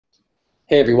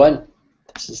Hey everyone,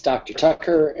 this is Dr.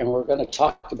 Tucker, and we're going to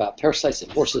talk about parasites in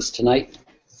horses tonight.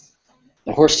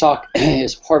 The HorseTalk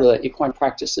is part of the Equine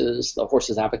Practices, the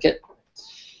Horse's Advocate,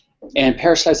 and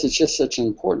parasites is just such an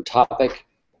important topic,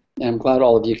 and I'm glad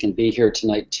all of you can be here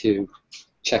tonight to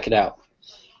check it out.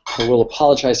 I will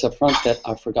apologize up front that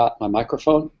I forgot my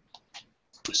microphone,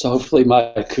 so hopefully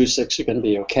my acoustics are going to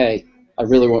be okay. I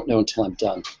really won't know until I'm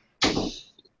done.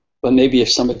 But maybe if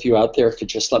some of you out there could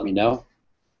just let me know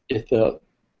if the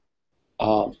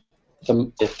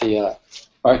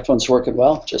microphone's working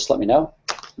well, just let me know.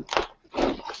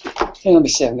 And let me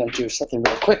see, I'm going to do something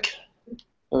real quick.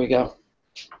 There we go.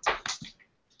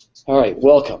 All right,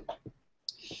 welcome.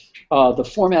 The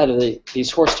format of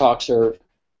these horse talks are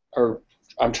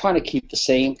I'm trying to keep the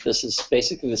same. This is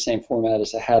basically the same format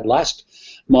as I had last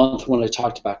month when I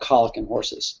talked about colic in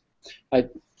horses. I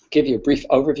give you a brief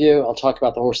overview. I'll talk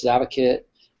about the Horse's Advocate.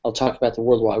 I'll talk about the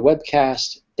Worldwide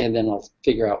Webcast, and then I'll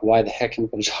figure out why the heck I'm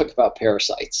going to talk about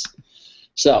parasites.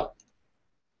 So,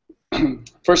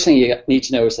 first thing you need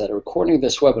to know is that a recording of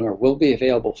this webinar will be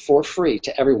available for free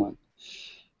to everyone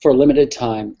for a limited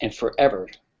time and forever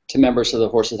to members of the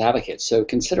Horse's Advocate. So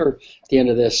consider at the end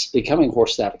of this becoming a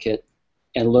Horse's Advocate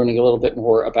and learning a little bit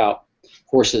more about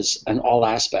horses and all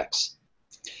aspects.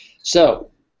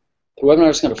 So, the webinar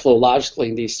is going to flow logically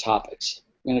in these topics.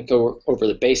 I'm going to go over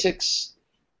the basics.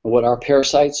 What are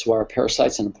parasites? Why are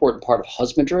parasites an important part of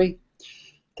husbandry?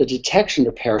 The detection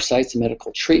of parasites, the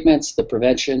medical treatments, the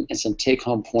prevention, and some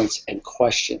take-home points and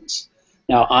questions.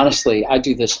 Now, honestly, I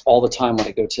do this all the time when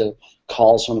I go to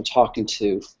calls, when I'm talking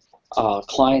to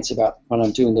clients about when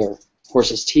I'm doing their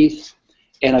horse's teeth,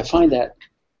 and I find that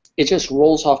it just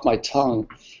rolls off my tongue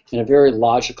in a very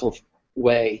logical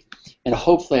way, and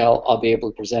hopefully I'll be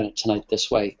able to present it tonight this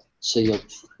way, so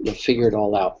you'll figure it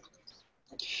all out.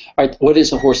 All right, what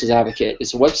is a Horse's Advocate?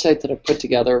 It's a website that I've put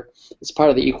together. It's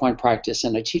part of the equine practice,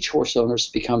 and I teach horse owners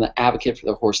to become an advocate for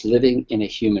their horse living in a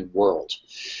human world.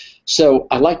 So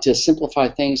I like to simplify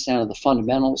things down to the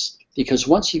fundamentals, because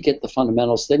once you get the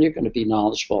fundamentals, then you're going to be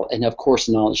knowledgeable. And of course,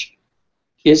 knowledge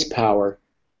is power,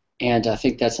 and I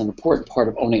think that's an important part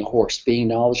of owning a horse, being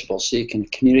knowledgeable so you can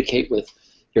communicate with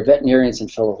your veterinarians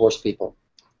and fellow horse people.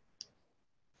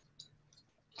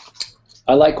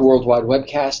 I like Worldwide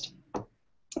Webcast.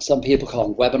 Some people call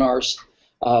them webinars,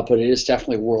 but it is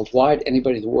definitely worldwide.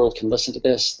 Anybody in the world can listen to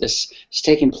this. This is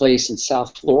taking place in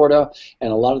South Florida,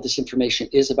 and a lot of this information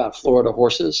is about Florida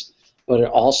horses, but it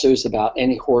also is about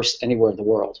any horse anywhere in the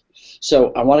world.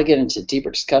 So I want to get into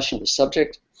deeper discussion of the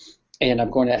subject, and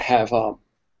I'm going to have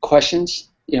questions,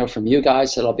 from you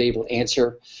guys that I'll be able to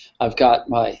answer. I've got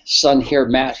my son here,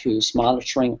 Matt, who's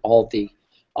monitoring all the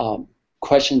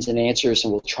questions and answers,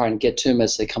 and we'll try and get to them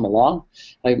as they come along.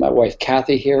 I have my wife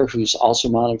Kathy here, who's also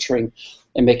monitoring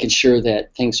and making sure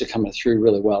that things are coming through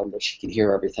really well and that she can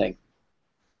hear everything.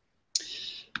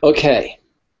 Okay,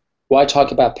 why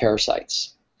talk about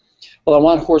parasites? Well, I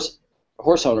want horse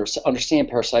owners to understand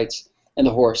parasites in the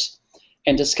horse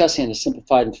and discuss it in a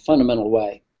simplified and fundamental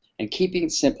way. And keeping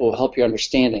it simple will help your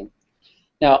understanding.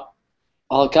 Now,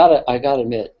 I gotta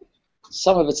admit,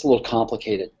 some of it's a little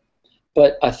complicated.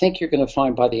 But I think you're going to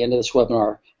find by the end of this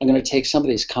webinar, I'm going to take some of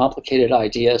these complicated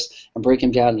ideas and break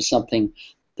them down into something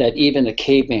that even a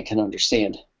caveman can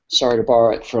understand. Sorry to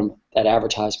borrow it from that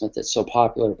advertisement that's so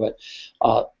popular, but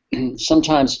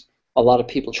sometimes a lot of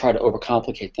people try to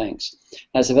overcomplicate things.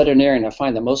 As a veterinarian, I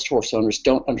find that most horse owners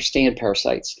don't understand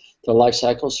parasites, their life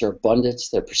cycles, their abundance,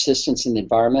 their persistence in the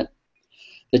environment,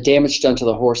 the damage done to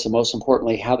the horse, and most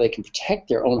importantly, how they can protect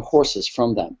their own horses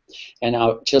from them. And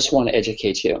I just want to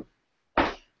educate you.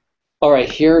 All right,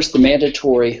 here's the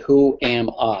mandatory who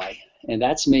am I? And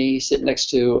that's me sitting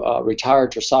next to a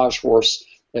retired dressage horse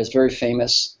that's very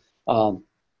famous, and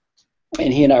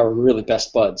he and I were really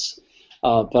best buds.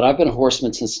 But I've been a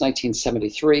horseman since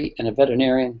 1973 and a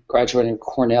veterinarian, graduating from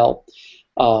Cornell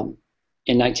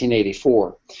in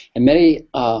 1984. And many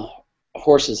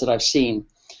horses that I've seen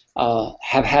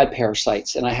have had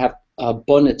parasites, and I have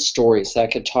abundant stories that I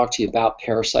could talk to you about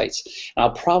parasites. And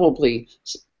I'll probably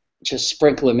just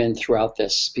sprinkle them in throughout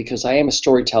this because I am a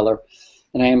storyteller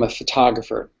and I am a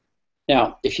photographer.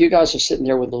 Now, if you guys are sitting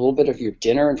there with a little bit of your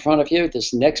dinner in front of you,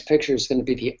 this next picture is going to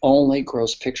be the only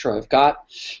gross picture I've got.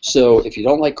 So if you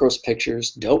don't like gross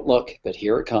pictures, don't look, but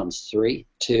here it comes. 3,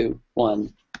 2,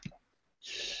 1.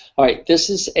 All right, this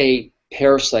is a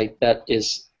parasite that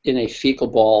is in a fecal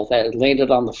ball that had landed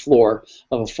on the floor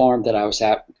of a farm that I was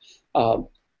at,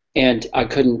 and I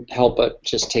couldn't help but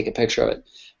just take a picture of it.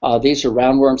 These are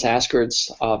roundworms, ascarids,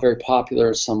 very popular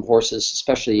in some horses,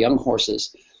 especially young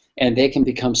horses, and they can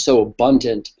become so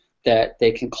abundant that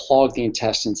they can clog the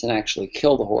intestines and actually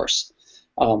kill the horse.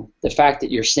 The fact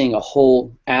that you're seeing a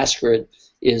whole ascarid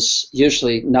is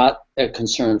usually not a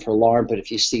concern for alarm, but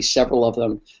if you see several of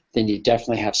them, then you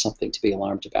definitely have something to be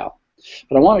alarmed about.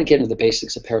 But I want to get into the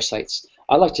basics of parasites.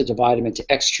 I like to divide them into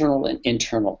external and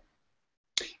internal.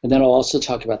 And then I'll also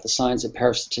talk about the signs of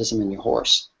parasitism in your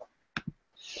horse.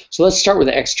 So let's start with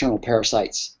the external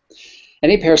parasites.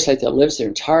 Any parasite that lives their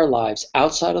entire lives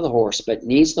outside of the horse but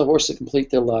needs the horse to complete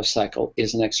their life cycle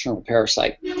is an external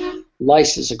parasite.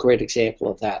 Lice is a great example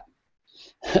of that.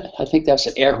 I think that's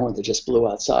an air horn that just blew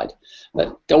outside,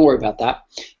 but don't worry about that.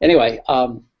 Anyway,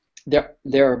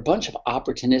 there are a bunch of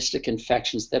opportunistic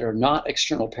infections that are not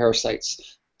external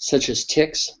parasites, such as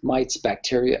ticks, mites,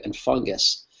 bacteria, and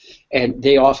fungus. And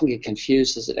they often get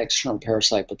confused as an external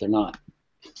parasite, but they're not.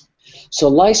 So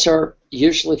lice are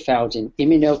usually found in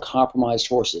immunocompromised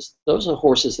horses. Those are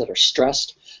horses that are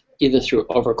stressed, either through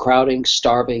overcrowding,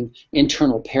 starving,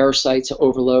 internal parasites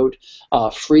overload,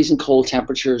 freezing cold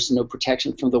temperatures, no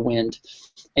protection from the wind.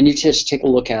 And you just take a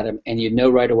look at them and you know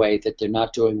right away that they're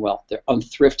not doing well. They're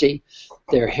unthrifty,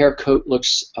 their hair coat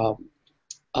looks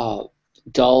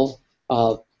dull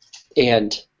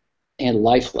and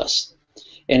lifeless.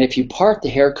 And if you part the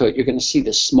hair coat, you're going to see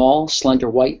the small, slender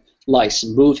white lice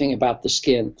moving about the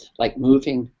skin like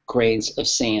moving grains of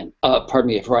sand, of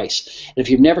rice. And if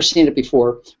you've never seen it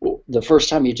before, the first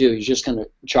time you do, you're just going to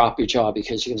drop your jaw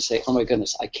because you're going to say, oh my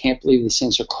goodness, I can't believe these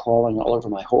things are crawling all over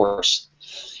my horse.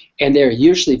 And they're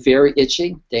usually very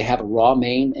itchy. They have a raw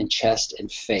mane and chest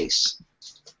and face.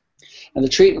 And the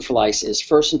treatment for lice is,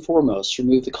 first and foremost,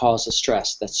 remove the cause of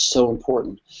stress. That's so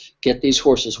important. Get these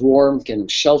horses warm, get them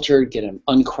sheltered, get them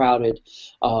uncrowded,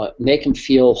 make them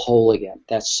feel whole again.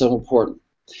 That's so important.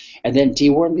 And then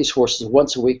deworm these horses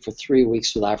once a week for 3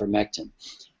 weeks with ivermectin.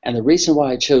 And the reason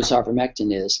why I chose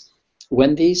ivermectin is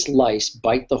when these lice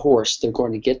bite the horse, they're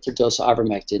going to get their dose of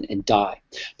ivermectin and die.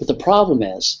 But the problem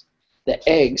is the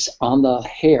eggs on the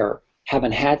hair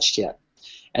haven't hatched yet,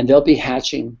 and they'll be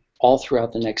hatching all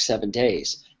throughout the next 7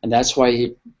 days. And that's why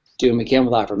you do them again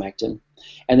with ivermectin.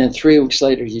 And then 3 weeks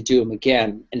later, you do them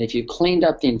again. And if you cleaned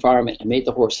up the environment and made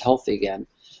the horse healthy again,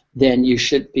 then you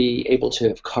should be able to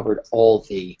have covered all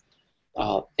the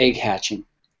egg hatching.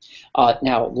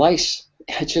 Now, lice,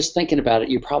 just thinking about it,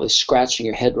 you're probably scratching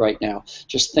your head right now,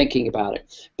 just thinking about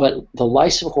it. But the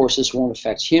lice of horses won't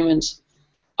affect humans,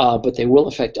 but they will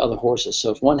affect other horses.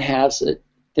 So if one has it,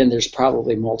 then there's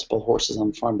probably multiple horses on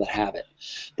the farm that have it.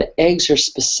 The eggs are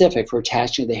specific for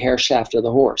attaching the hair shaft of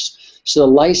the horse. So the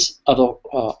lice of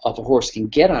a horse can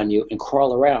get on you and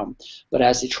crawl around, but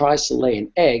as it tries to lay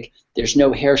an egg, there's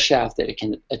no hair shaft that it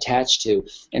can attach to,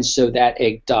 and so that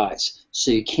egg dies.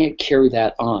 So you can't carry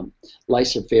that on.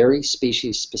 Lice are very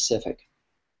species specific.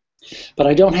 But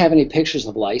I don't have any pictures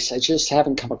of lice. I just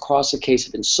haven't come across a case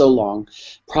of it in so long,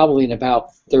 probably in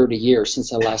about 30 years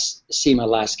since I last see my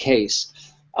last case.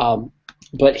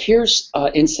 But here's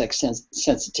insect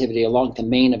sensitivity along the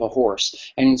mane of a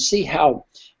horse, and you can see how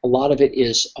a lot of it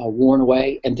is worn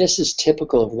away, and this is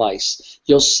typical of lice.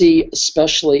 You'll see,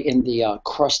 especially in the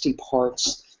crusty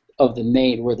parts of the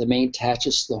mane where the mane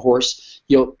attaches to the horse,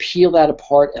 you'll peel that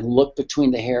apart and look between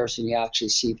the hairs, and you actually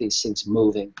see these things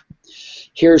moving.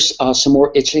 Here's some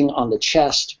more itching on the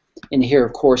chest, and here,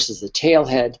 of course, is the tail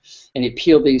head, and you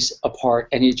peel these apart,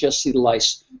 and you just see the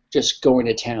lice just going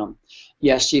to town.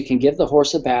 Yes, you can give the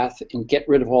horse a bath and get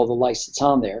rid of all the lice that's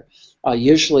on there.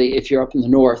 Usually, if you're up in the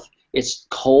north, it's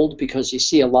cold because you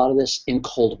see a lot of this in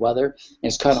cold weather, and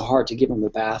it's kind of hard to give them a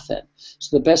bath in.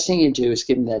 So the best thing you do is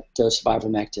give them that dose of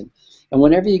ivermectin. And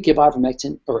whenever you give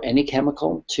ivermectin or any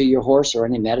chemical to your horse or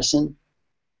any medicine,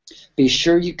 be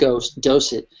sure you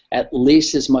dose it at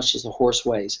least as much as the horse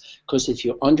weighs. Because if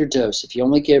you underdose, if you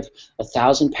only give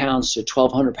 1,000 pounds to a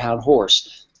 1,200-pound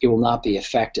horse, it will not be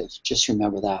effective. Just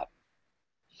remember that.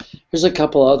 Here's a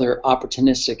couple other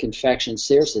opportunistic infections.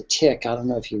 There's a tick. I don't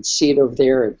know if you can see it over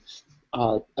there in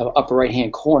upper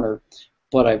right-hand corner,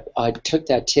 but I took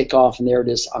that tick off, and there it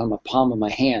is on the palm of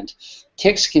my hand.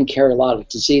 Ticks can carry a lot of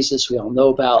diseases. We all know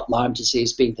about Lyme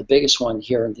disease being the biggest one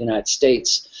here in the United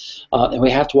States, and we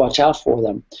have to watch out for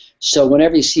them. So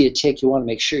whenever you see a tick, you want to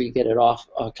make sure you get it off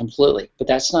completely. But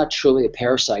that's not truly a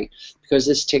parasite because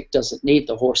this tick doesn't need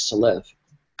the horse to live.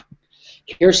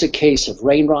 Here's a case of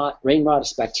rain rot. Rain rot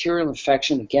is bacterial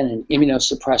infection, again, in an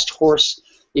immunosuppressed horse.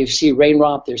 If you see rain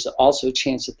rot, there's also a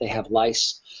chance that they have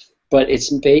lice, but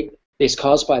it's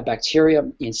caused by bacteria.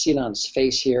 You can see it on his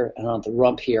face here and on the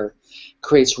rump here. It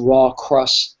creates raw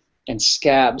crusts and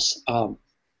scabs.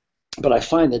 But I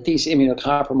find that these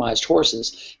immunocompromised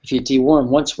horses, if you deworm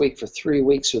once a week for 3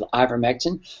 weeks with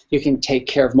ivermectin, you can take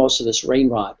care of most of this rain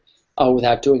rot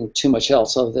without doing too much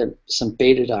else other than some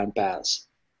betadine baths.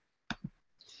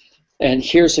 And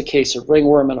here's a case of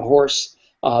ringworm in a horse.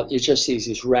 You just see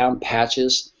these round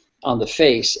patches on the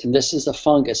face, and this is a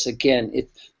fungus. Again,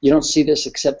 you don't see this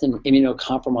except in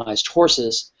immunocompromised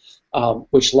horses,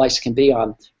 which lice can be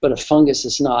on, but a fungus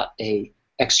is not an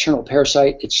external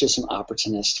parasite, it's just an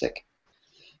opportunistic.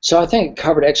 So I think it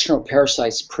covered external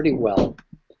parasites pretty well.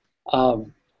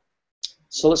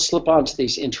 So let's slip on to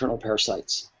these internal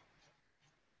parasites.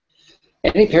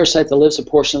 Any parasite that lives a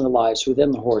portion of their lives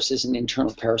within the horse is an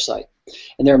internal parasite.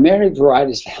 And there are many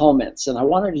varieties of helminths, and I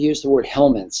wanted to use the word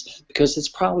helminths because it's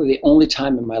probably the only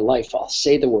time in my life I'll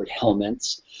say the word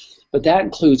helminths, but that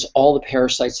includes all the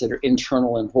parasites that are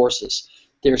internal in horses.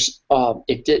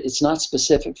 It's not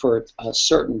specific for a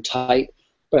certain type,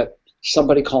 but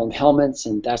somebody call them helminths,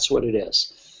 and that's what it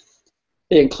is.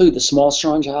 They include the small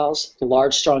strongyles, the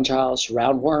large strongyles,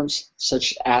 roundworms,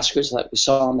 such as ascarids like we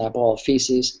saw in that ball of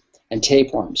feces, and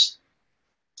tapeworms.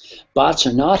 Bots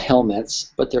are not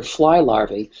helminths, but they're fly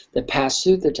larvae that pass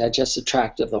through the digestive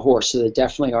tract of the horse, so they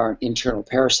definitely are an internal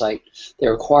parasite. They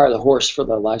require the horse for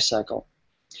their life cycle.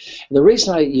 And the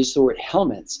reason I use the word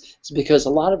helminths is because a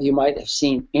lot of you might have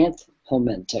seen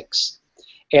anthelmintics,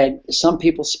 and some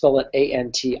people spell it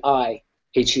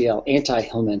A-N-T-I-H-E-L,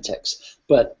 antihelmintics,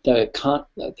 but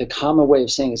the common way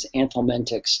of saying is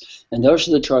anthelmintics, and those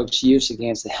are the drugs used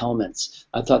against the helminths.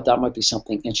 I thought that might be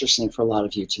something interesting for a lot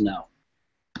of you to know.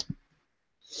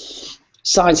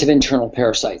 Signs of internal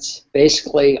parasites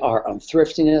basically are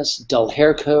unthriftiness, dull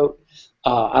hair coat.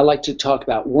 I like to talk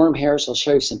about worm hairs. I'll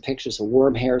show you some pictures of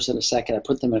worm hairs in a second. I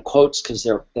put them in quotes because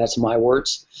that's my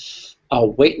words.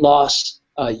 Weight loss,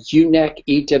 ewe-neck,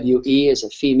 E-W-E is a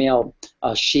female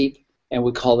sheep, and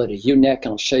we call it a ewe-neck,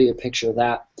 and I'll show you a picture of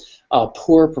that.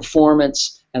 Poor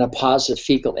performance and a positive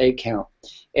fecal egg count.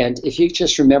 And if you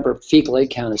just remember, fecal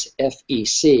egg count is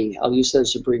FEC. I'll use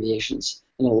those abbreviations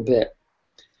in a little bit.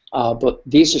 But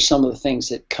these are some of the things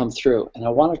that come through, and I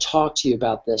want to talk to you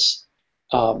about this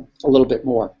a little bit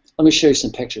more. Let me show you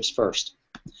some pictures first.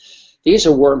 These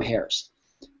are worm hairs.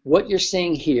 What you're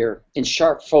seeing here in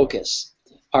sharp focus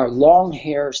are long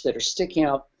hairs that are sticking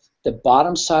out the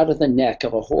bottom side of the neck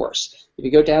of a horse. If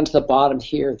you go down to the bottom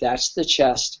here, that's the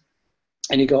chest,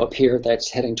 and you go up here, that's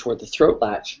heading toward the throat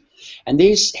latch. And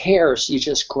these hairs you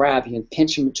just grab, you can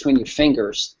pinch them between your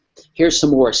fingers. Here's some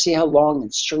more. See how long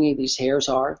and stringy these hairs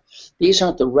are? These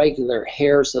aren't the regular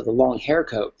hairs of the long hair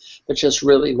coat, but just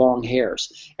really long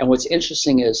hairs. And what's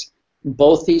interesting is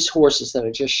both these horses that I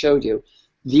just showed you,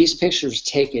 these pictures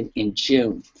taken in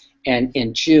June. And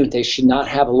in June, they should not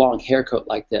have a long hair coat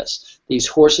like this. These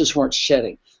horses weren't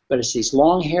shedding, but it's these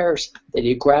long hairs that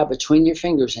you grab between your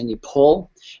fingers and you pull,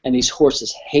 and these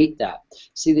horses hate that.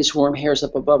 See these worm hairs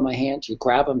up above my hand? You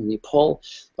grab them and you pull.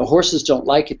 The horses don't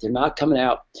like it. They're not coming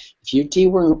out. If you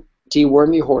deworm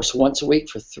your horse once a week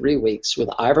for 3 weeks with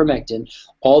ivermectin,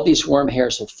 all these worm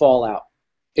hairs will fall out.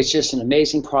 It's just an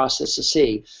amazing process to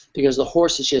see because the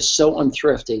horse is just so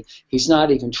unthrifty, he's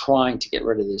not even trying to get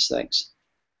rid of these things.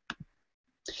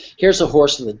 Here's a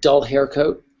horse with a dull hair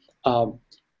coat.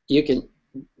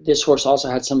 This horse also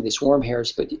had some of these worm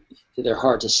hairs, but they're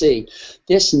hard to see.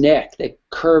 This neck that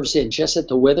curves in just at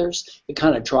the withers, it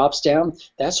kind of drops down.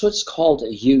 That's what's called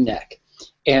a ewe-neck.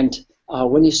 And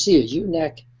when you see a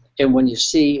ewe-neck and when you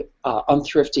see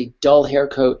unthrifty, dull hair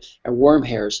coat and worm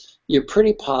hairs, you're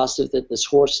pretty positive that this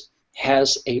horse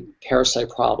has a parasite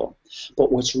problem.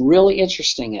 But what's really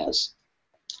interesting is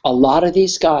a lot of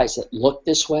these guys that look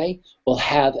this way will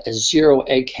have a 0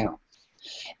 egg count.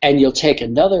 And you'll take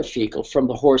another fecal from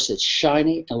the horse that's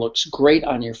shiny and looks great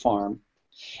on your farm,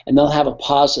 and they'll have a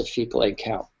positive fecal egg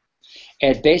count.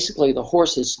 And basically the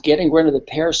horse that's getting rid of the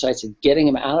parasites and getting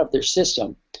them out of their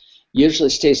system usually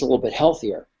stays a little bit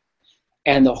healthier.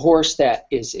 And the horse that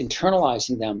is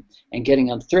internalizing them and getting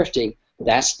unthrifty,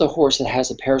 that's the horse that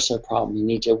has a parasite problem you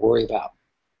need to worry about.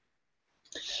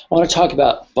 I want to talk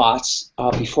about bots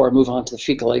before I move on to the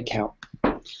fecal egg count.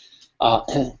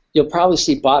 You'll probably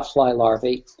see bot fly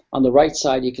larvae. On the right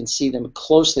side, you can see them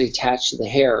closely attached to the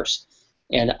hairs.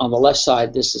 And on the left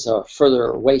side, this is a further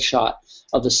away shot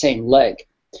of the same leg.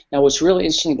 Now, what's really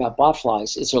interesting about bot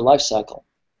flies is their life cycle,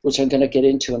 which I'm going to get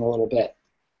into in a little bit.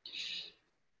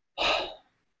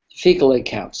 Fecal egg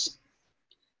counts.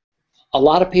 A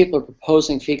lot of people are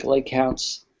proposing fecal egg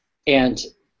counts, and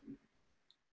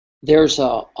there's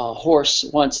a horse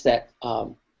once that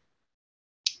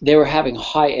they were having a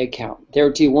high egg count. They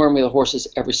were deworming the horses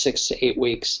every 6 to 8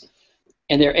 weeks,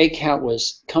 and their egg count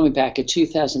was coming back at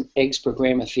 2,000 eggs per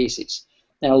gram of feces.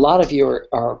 Now, a lot of you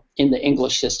are in the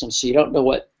English system, so you don't know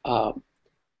what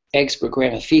eggs per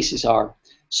gram of feces are.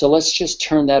 So let's just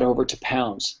turn that over to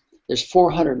pounds. There's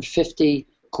 450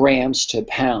 grams to a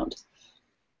pound.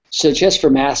 So just for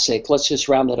math's sake, let's just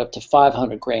round that up to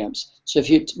 500 grams. So if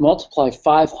you multiply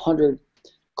 500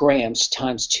 grams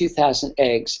times 2,000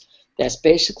 eggs, that's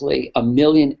basically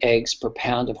 1,000,000 eggs per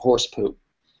pound of horse poop.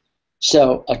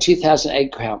 So a 2,000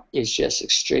 egg count is just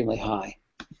extremely high.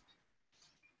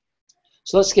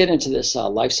 So let's get into this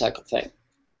life cycle thing.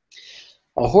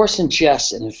 A horse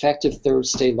ingests an infective third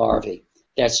stage larvae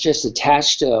that's just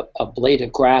attached to a blade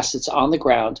of grass that's on the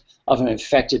ground of an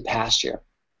infected pasture.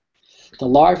 The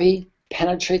larvae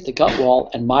penetrate the gut wall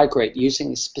and migrate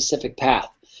using a specific path.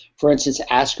 For instance,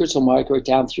 askers will migrate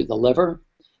down through the liver,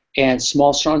 and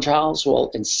small strongyles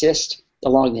will insist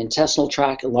along the intestinal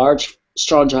tract, and large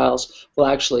strongyles will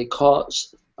actually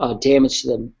cause damage to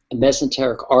the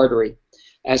mesenteric artery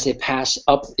as they pass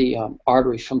up the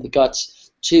artery from the guts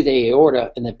to the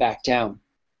aorta and then back down.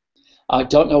 I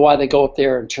don't know why they go up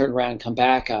there and turn around and come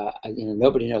back.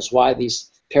 Nobody knows why these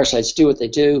parasites do what they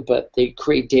do, but they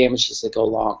create damage as they go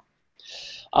along.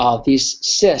 These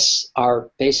cysts are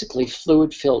basically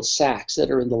fluid-filled sacs that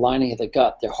are in the lining of the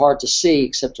gut. They're hard to see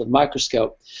except with a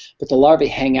microscope, but the larvae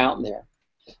hang out in there.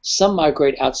 Some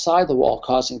migrate outside the wall,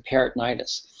 causing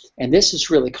peritonitis. And this is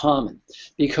really common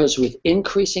because with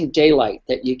increasing daylight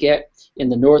that you get in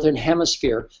the northern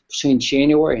hemisphere between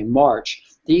January and March,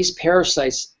 these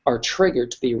parasites are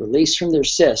triggered to be released from their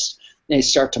cysts, and they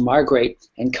start to migrate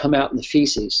and come out in the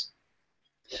feces.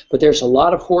 But there's a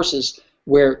lot of horses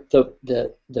where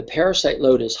the parasite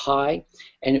load is high,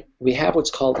 and we have what's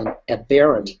called an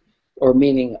aberrant, or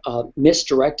meaning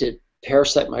misdirected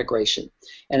parasite migration,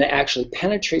 and it actually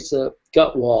penetrates the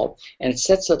gut wall, and it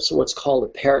sets up what's called a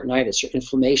peritonitis, or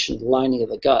inflammation of the lining of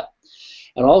the gut.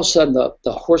 And all of a sudden,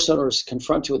 the horse owner is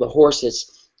confronted with a horse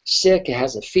that's sick, it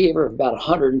has a fever of about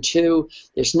 102,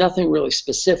 there's nothing really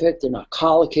specific, they're not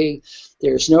colicky,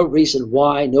 there's no reason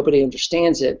why, nobody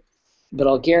understands it, but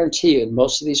I'll guarantee you,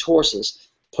 most of these horses,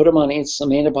 put them on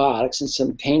some antibiotics and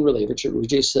some pain reliever to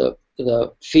reduce the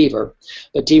fever,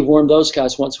 but deworm those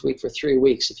guys once a week for 3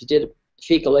 weeks. If you did a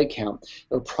fecal egg count,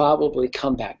 it'll probably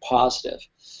come back positive,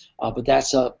 but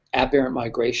that's a aberrant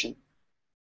migration.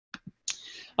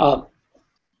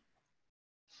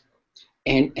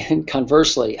 And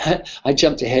conversely, I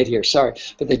jumped ahead here, sorry,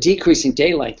 but the decreasing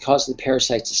day length causes the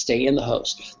parasites to stay in the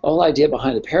host. The whole idea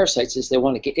behind the parasites is they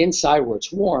want to get inside where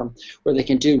it's warm, where they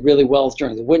can do really well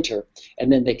during the winter,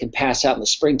 and then they can pass out in the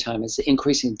springtime. It's the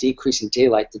increasing, decreasing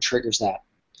daylight that triggers that.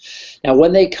 Now,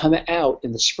 when they come out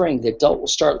in the spring, the adult will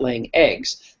start laying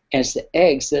eggs, and it's the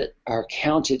eggs that are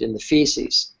counted in the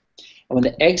feces. And when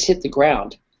the eggs hit the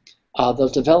ground, they'll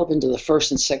develop into the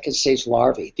first and second stage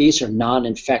larvae. These are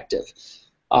non-infective.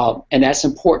 And that's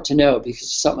important to know because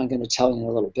it's something I'm going to tell you in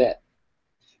a little bit.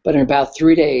 But in about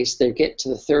 3 days, they get to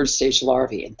the third stage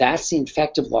larvae, and that's the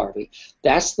infective larvae.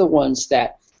 That's the ones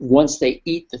that, once they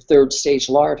eat the third stage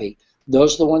larvae,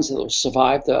 those are the ones that will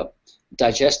survive the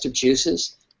digestive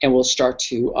juices and will start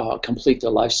to complete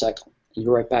their life cycle. And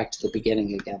you're right back to the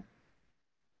beginning again.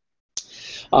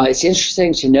 It's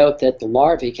interesting to note that the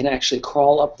larvae can actually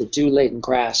crawl up the dew-laden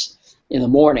grass in the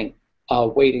morning,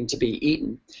 waiting to be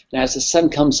eaten. And as the sun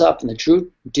comes up and the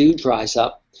dew dries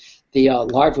up, the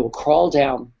larvae will crawl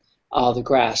down the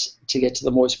grass to get to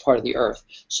the moist part of the earth.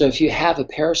 So if you have a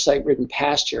parasite-ridden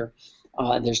pasture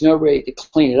and there's no way to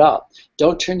clean it up,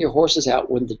 don't turn your horses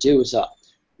out when the dew is up.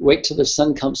 Wait till the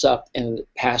sun comes up and the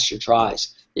pasture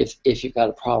dries if you've got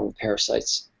a problem with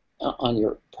parasites on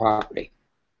your property.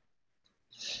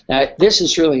 Now, this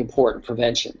is really important,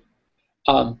 prevention.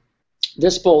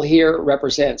 This bull here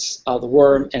represents the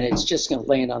worm, and it's just going to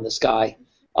land on this guy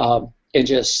and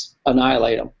just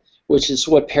annihilate him, which is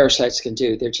what parasites can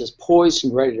do. They're just poised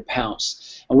and ready to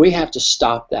pounce. And we have to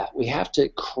stop that. We have to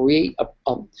create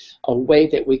a way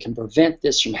that we can prevent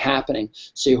this from happening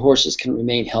so your horses can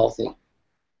remain healthy.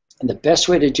 And the best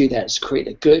way to do that is create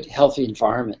a good, healthy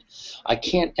environment. I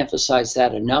can't emphasize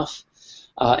that enough,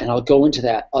 and I'll go into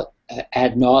that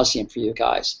ad nauseum for you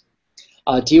guys.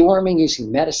 Deworming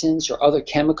using medicines or other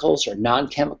chemicals or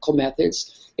non-chemical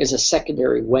methods is a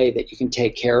secondary way that you can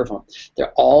take care of them.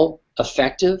 They're all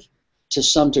effective to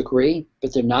some degree,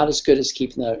 but they're not as good as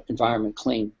keeping the environment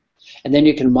clean. And then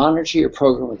you can monitor your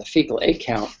program with a fecal egg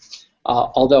count,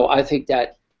 although I think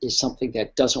that is something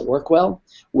that doesn't work well,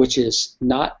 which is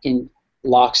not in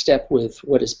lockstep with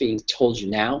what is being told you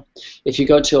now. If you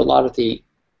go to a lot of the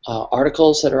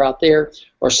articles that are out there,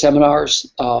 or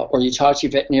seminars, or you talk to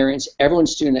your veterinarians,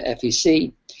 everyone's doing an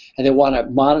FEC, and they want to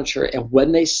monitor, and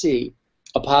when they see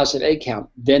a positive egg count,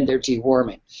 then they're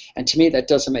deworming. And to me, that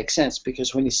doesn't make sense,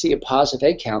 because when you see a positive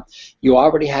egg count, you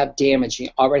already have damage, you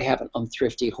already have an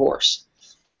unthrifty horse.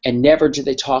 And never did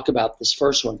they talk about this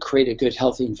first one, create a good,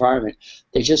 healthy environment.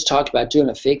 They just talked about doing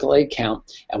a fecal egg count,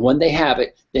 and when they have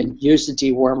it, then use the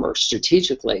dewormer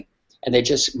strategically, and they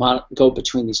just go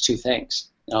between these two things.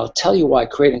 And I'll tell you why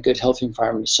creating a good, healthy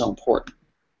environment is so important.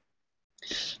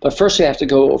 But first, we have to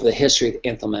go over the history of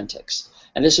anthelmintics.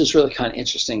 And this is really kind of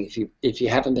interesting if you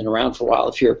haven't been around for a while.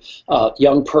 If you're a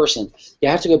young person, you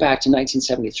have to go back to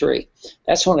 1973.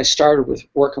 That's when I started with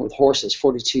working with horses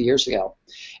 42 years ago.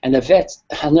 And the vet,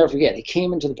 I'll never forget, he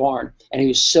came into the barn and he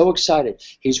was so excited.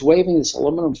 He was waving this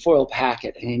aluminum foil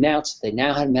packet and he announced that they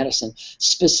now had medicine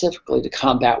specifically to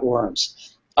combat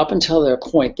worms. Up until that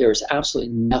point, there was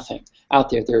absolutely nothing out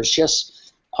there.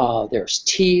 There's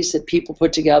teas that people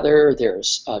put together,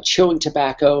 there's chewing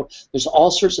tobacco, there's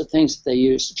all sorts of things that they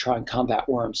use to try and combat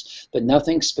worms, but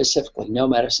nothing specifically, no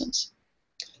medicines.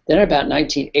 Then about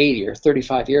 1980 or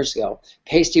 35 years ago,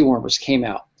 paste dewormers came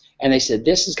out, and they said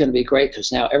this is going to be great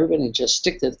because now everybody can just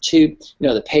stick the tube,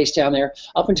 the paste down there.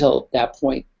 Up until that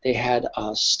point, they had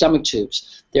stomach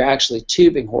tubes. They're actually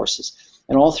tubing horses.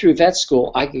 And all through vet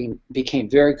school, I became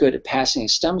very good at passing a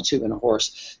stomach tube in a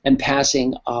horse and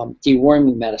passing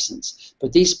deworming medicines.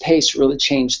 But these pastes really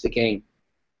changed the game.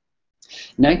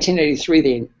 In 1983,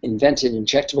 they invented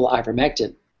injectable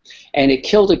ivermectin, and it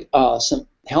killed some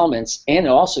helminths, and it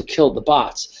also killed the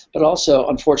bots, but also,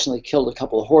 unfortunately, killed a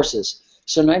couple of horses.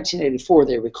 So in 1984,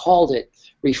 they recalled it,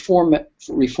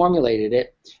 reformulated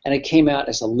it, and it came out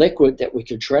as a liquid that we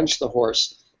could drench the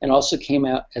horse, and also came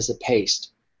out as a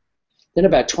paste. Then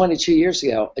about 22 years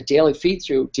ago, a daily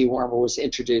feed-through dewormer was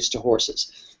introduced to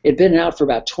horses. It had been out for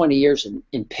about 20 years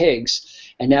in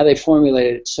pigs, and now they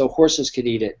formulated it so horses could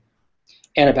eat it.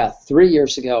 And about 3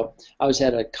 years ago, I was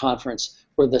at a conference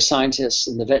where the scientists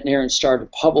and the veterinarians started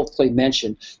to publicly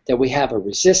mention that we have a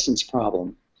resistance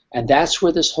problem. And that's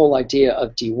where this whole idea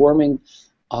of deworming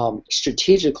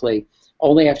strategically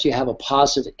only after you have a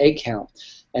positive egg count.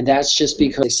 And that's just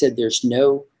because they said there's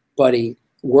nobody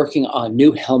working on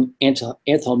new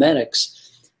anthelmintics,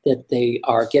 that they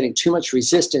are getting too much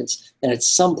resistance, and at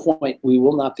some point we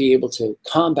will not be able to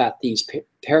combat these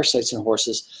parasites in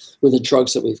horses with the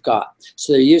drugs that we've got.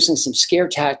 So they're using some scare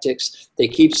tactics. They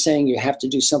keep saying you have to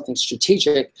do something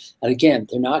strategic, and again,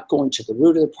 they're not going to the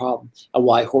root of the problem and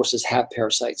why horses have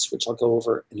parasites, which I'll go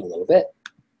over in a little bit.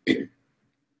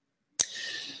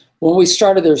 When we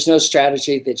started, there was no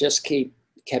strategy. They just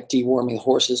kept deworming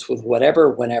horses with whatever,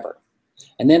 whenever.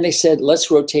 And then they said, let's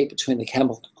rotate between the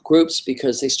chemical groups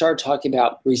because they started talking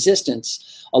about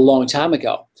resistance a long time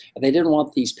ago. And they didn't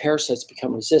want these parasites to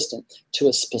become resistant to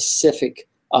a specific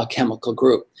chemical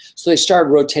group. So they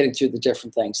started rotating through the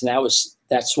different things. And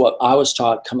that's what I was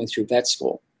taught coming through vet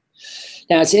school.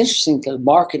 Now, it's interesting that the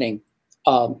marketing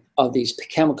of these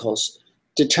chemicals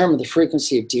determine the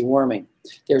frequency of deworming.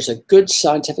 There's a good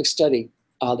scientific study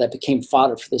that became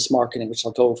fodder for this marketing, which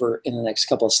I'll go over in the next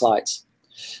couple of slides.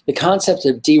 The concept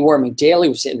of deworming daily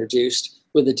was introduced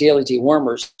with the daily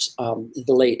dewormers in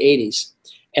the late 80s.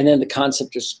 And then the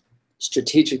concept of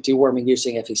strategic deworming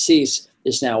using FECs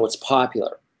is now what's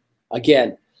popular.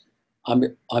 Again,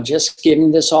 I'm just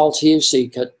giving this all to you so you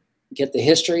could get the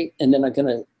history, and then I'm going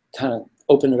to kind of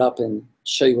open it up and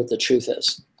show you what the truth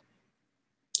is.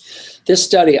 This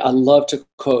study I love to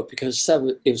quote because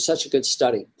it was such a good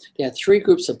study. They had 3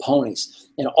 groups of ponies,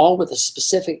 and all with a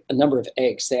specific number of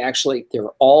eggs. They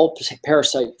were all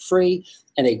parasite-free,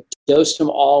 and they dosed them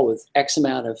all with X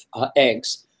amount of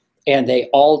eggs. And they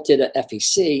all did an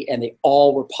FEC, and they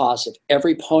all were positive.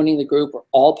 Every pony in the group were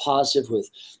all positive with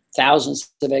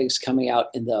thousands of eggs coming out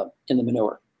in the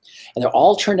manure. And they're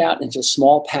all turned out into a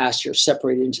small pasture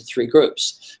separated into 3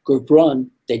 groups. Group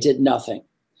 1, they did nothing.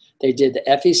 They did the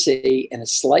FEC, and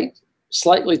it's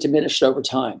slightly diminished over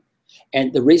time.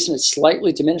 And the reason it's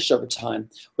slightly diminished over time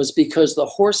was because the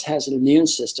horse has an immune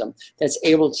system that's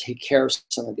able to take care of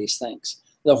some of these things.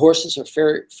 The horses are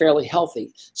fairly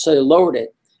healthy, so they lowered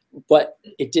it, but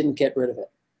it didn't get rid of it.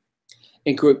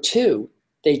 In group 2,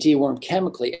 they dewormed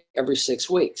chemically every 6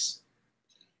 weeks.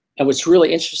 And what's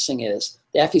really interesting is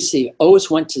the FEC always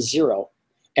went to 0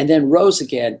 and then rose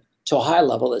again to a high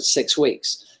level at 6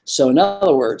 weeks. So in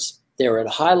other words, they were at a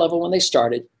high level when they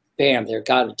started, bam, they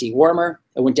got a dewormer,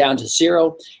 it went down to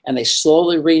 0, and they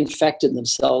slowly reinfected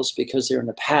themselves because they're in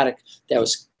a paddock that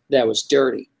was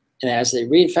dirty. And as they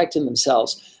reinfected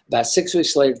themselves, about 6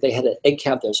 weeks later, they had an egg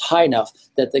count that was high enough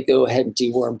that they go ahead and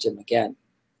dewormed them again.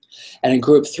 And in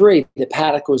group 3, the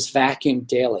paddock was vacuumed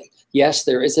daily. Yes,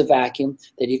 there is a vacuum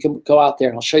that you can go out there,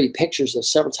 and I'll show you pictures of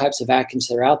several types of vacuums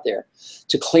that are out there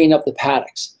to clean up the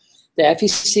paddocks. The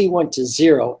FEC went to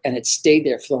 0, and it stayed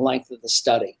there for the length of the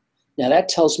study. Now that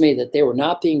tells me that they were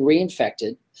not being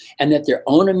reinfected, and that their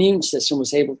own immune system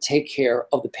was able to take care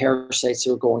of the parasites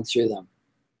that were going through them.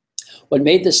 What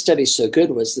made this study so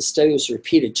good was the study was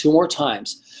repeated 2 more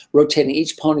times, rotating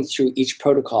each pony through each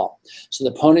protocol. So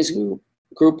the ponies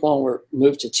group 1 were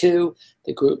moved to 2,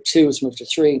 the group 2 was moved to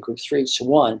 3, and group 3 to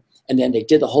 1. And then they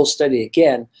did the whole study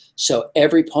again. So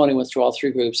every pony went through all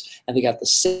 3 groups, and they got the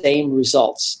same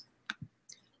results.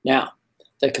 Now,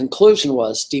 the conclusion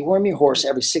was deworm your horse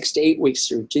every 6 to 8 weeks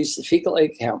to reduce the fecal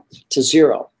egg count to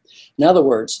 0. In other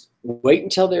words, wait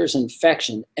until there's an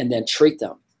infection and then treat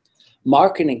them.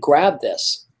 Marketing grabbed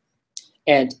this,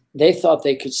 and they thought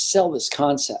they could sell this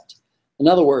concept. In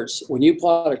other words, when you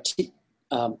bought a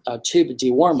tube of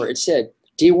dewormer, it said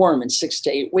deworm in 6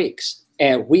 to 8 weeks.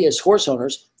 And we as horse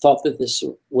owners thought that this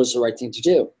was the right thing to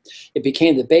do. It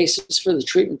became the basis for the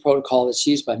treatment protocol that's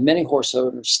used by many horse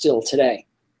owners still today.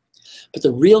 But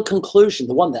the real conclusion,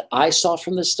 the one that I saw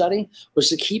from this study, was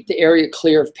to keep the area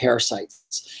clear of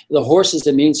parasites. The horse's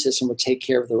immune system would take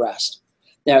care of the rest.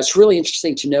 Now, it's really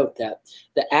interesting to note that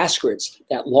the ascarids,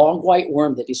 that long white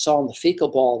worm that you saw in the fecal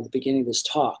ball in the beginning of this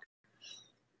talk,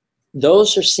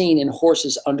 those are seen in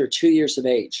horses under 2 years of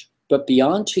age. But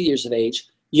beyond 2 years of age,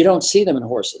 you don't see them in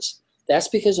horses. That's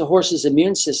because the horse's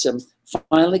immune system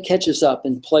finally catches up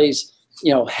and plays,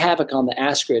 havoc on the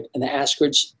ascarid, and the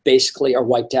ascarids basically are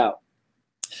wiped out.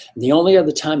 And the only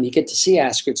other time you get to see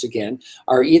ascarids again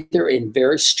are either in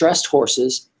very stressed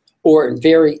horses or in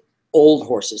very old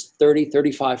horses, 30,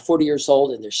 35, 40 years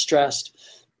old, and they're stressed.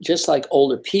 Just like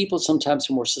older people sometimes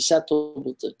are more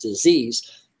susceptible to disease,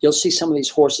 you'll see some of these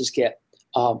horses get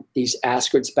these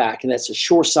ascarids back, and that's a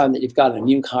sure sign that you've got an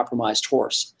immune-compromised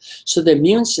horse. So the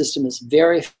immune system is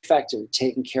very effective at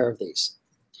taking care of these.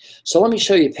 So let me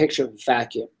show you a picture of a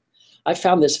vacuum. I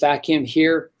found this vacuum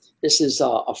here. This is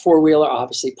a four-wheeler,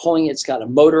 obviously pulling it. It's got a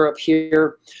motor up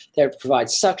here that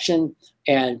provides suction,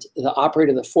 and the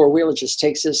operator of the four-wheeler just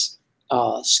takes this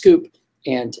scoop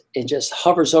and just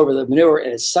hovers over the manure,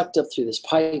 and it's sucked up through this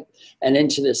pipe and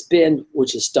into this bin,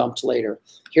 which is dumped later.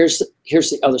 Here's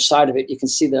the other side of it. You can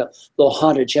see the little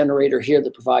Honda generator here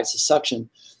that provides the suction.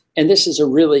 And this is a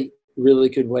really, really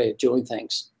good way of doing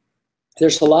things.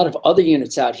 There's a lot of other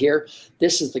units out here.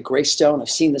 This is the Greystone. I've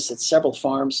seen this at several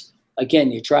farms.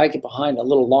 Again, you drag it behind a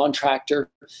little lawn tractor,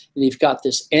 and you've got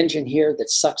this engine here that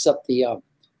sucks up the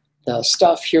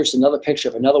stuff. Here's another picture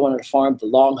of another one at a farm, the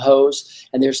long hose,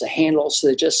 and there's a handle, so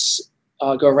they just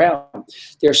go around.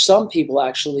 There's some people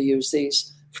actually use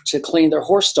these to clean their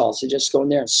horse stalls. They just go in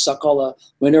there and suck all the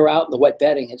manure out in the wet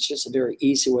bedding. It's just a very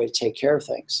easy way to take care of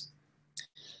things.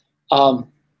 I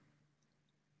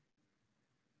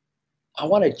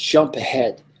want to jump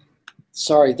ahead.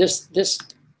 Sorry, this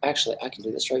actually, I can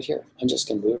do this right here. I'm just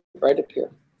going to move right up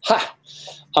here. Ha!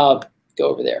 Go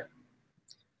over there.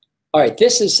 All right,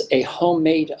 this is a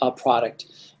homemade product.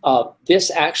 This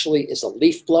actually is a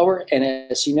leaf blower, and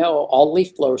as you know, all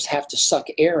leaf blowers have to suck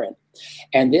air in.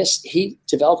 And he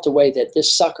developed a way that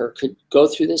this sucker could go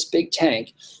through this big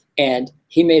tank, and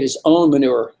he made his own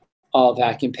manure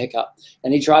vacuum pickup.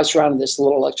 And he drives around in this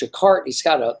little electric cart. He's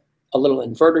got a little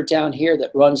inverter down here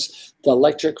that runs the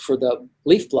electric for the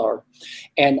leaf blower.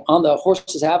 And on the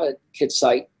Horses Advocate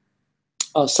site,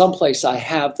 someplace I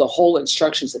have the whole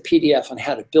instructions, the PDF on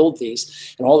how to build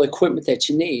these and all the equipment that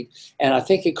you need. And I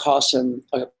think it costs him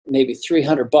maybe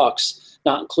 $300,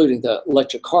 not including the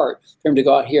electric cart, for him to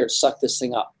go out here and suck this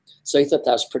thing up. So he thought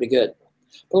that was pretty good.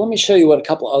 But let me show you what a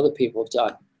couple other people have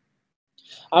done.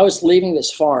 I was leaving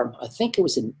this farm, I think it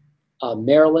was in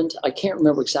Maryland. I can't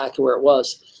remember exactly where it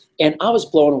was. And I was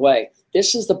blown away.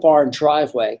 This is the barn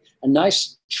driveway, a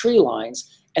nice tree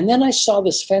lines. And then I saw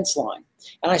this fence line.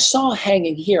 And I saw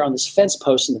hanging here on this fence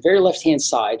post on the very left-hand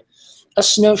side, a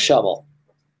snow shovel.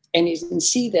 And you can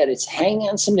see that it's hanging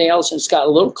on some nails, and it's got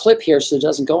a little clip here so it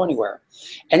doesn't go anywhere.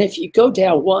 And if you go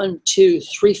down 1, 2,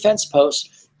 3 fence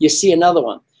posts, you see another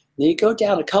one. Then you go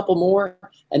down a couple more,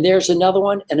 and there's another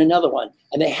one and another one.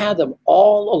 And they have them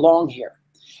all along here.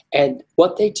 And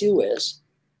what they do is,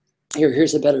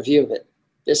 here's a better view of it.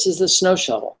 This is the snow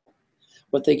shovel.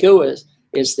 What they do is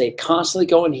they constantly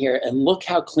go in here and look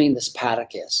how clean this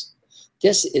paddock is.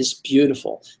 This is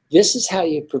beautiful. This is how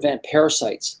you prevent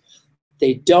parasites.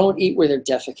 They don't eat where they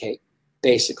defecate,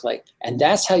 basically. And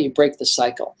that's how you break the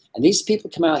cycle. And these people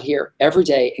come out here every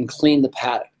day and clean the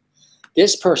paddock.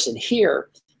 This person here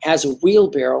has a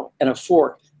wheelbarrow and a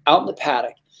fork out in the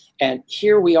paddock. And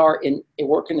here we are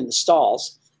working in the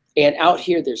stalls. And out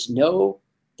here, there's no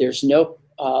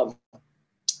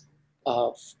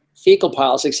fecal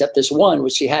piles except this one,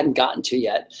 which she hadn't gotten to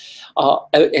yet.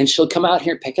 And she'll come out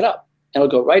here and pick it up. And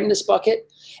it'll go right in this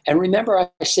bucket. And remember,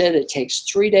 I said it takes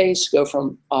 3 days to go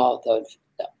from the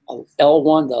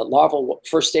L1, the larval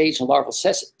first stage, and larval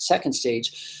second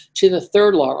stage, to the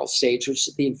third larval stage, which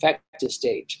is the infective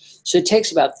stage. So it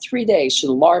takes about 3 days for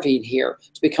the larvae in here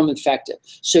to become infected.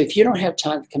 So if you don't have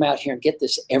time to come out here and get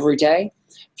this every day,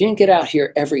 if you can get out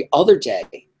here every other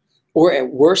day, or at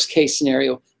worst case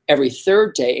scenario, every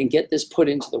third day, and get this put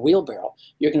into the wheelbarrow,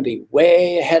 you're going to be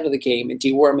way ahead of the game in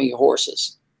deworming your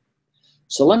horses.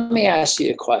 So let me ask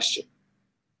you a question.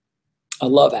 I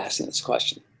love asking this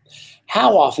question.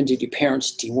 How often did your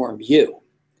parents deworm you?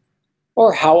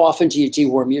 Or how often do you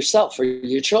deworm yourself or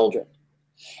your children?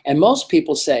 And most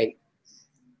people say,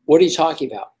 what are you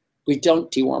talking about? We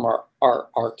don't deworm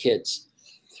our kids.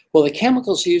 Well, the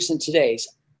chemicals used in today's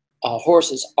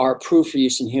horses are approved for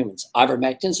use in humans.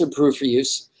 Ivermectin's approved for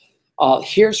use.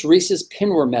 Here's Reese's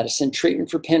pinworm medicine, treatment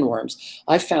for pinworms.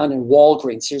 I found in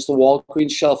Walgreens. Here's the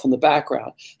Walgreens shelf in the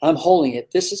background. I'm holding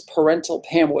it. This is parental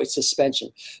Pamoid suspension.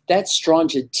 That's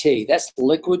Strongid T. That's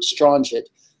liquid Strongid.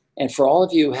 And for all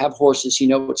of you who have horses, you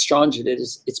know what Strongid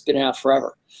is. It's been out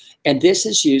forever. And this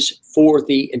is used for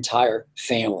the entire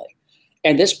family.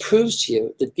 And this proves to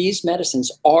you that these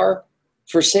medicines are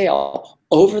for sale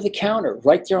over the counter,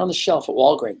 right there on the shelf at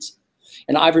Walgreens.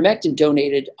 And Ivermectin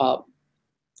donated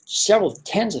several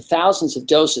tens of thousands of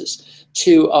doses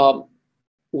to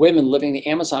women living in the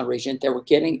Amazon region that were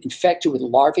getting infected with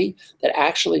larvae that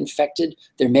actually infected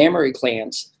their mammary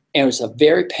glands. And it was a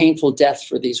very painful death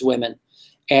for these women.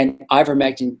 And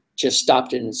ivermectin just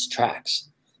stopped it in its tracks.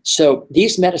 So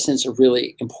these medicines are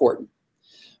really important.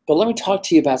 But let me talk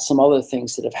to you about some other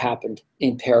things that have happened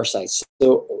in parasites.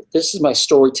 So this is my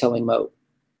storytelling mode.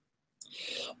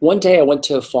 One day I went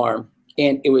to a farm,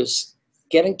 and it was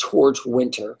getting towards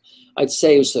winter. I'd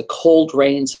say it was the cold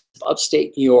rains of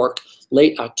upstate New York,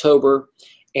 late October,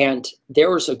 and there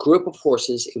was a group of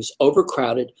horses. It was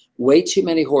overcrowded, way too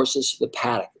many horses for the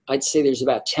paddock. I'd say there's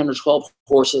about 10 or 12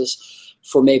 horses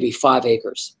for maybe 5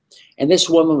 acres. And this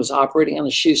woman was operating on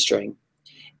a shoestring.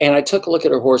 And I took a look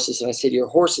at her horses, and I said, your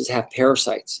horses have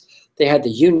parasites. They had the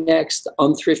ewe-necks, the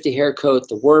unthrifty hair coat,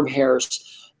 the worm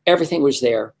hairs, everything was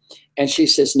there. And she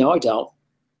says, no, I don't.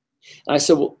 And I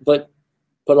said, well, but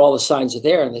all the signs are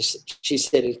there. And she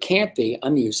said, it can't be.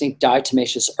 I'm using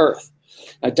diatomaceous earth.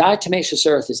 Now, diatomaceous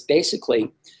earth is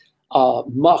basically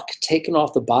muck taken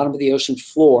off the bottom of the ocean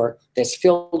floor that's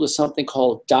filled with something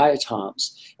called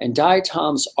diatoms. And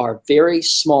diatoms are very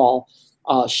small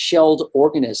shelled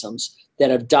organisms that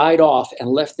have died off and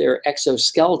left their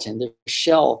exoskeleton, their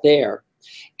shell there.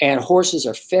 And horses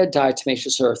are fed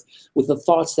diatomaceous earth with the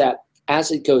thoughts that as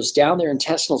it goes down their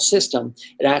intestinal system,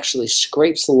 it actually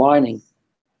scrapes the lining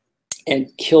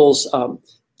and kills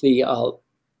the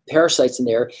parasites in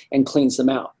there and cleans them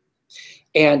out.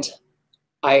 And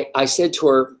I said to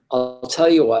her, I'll tell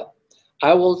you what,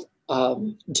 I will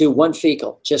do one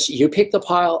fecal. Just you pick the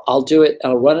pile, I'll do it,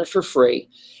 and I'll run it for free.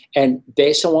 And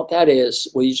based on what that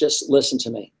is, will you just listen to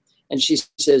me? And she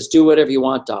says, do whatever you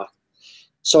want, doc.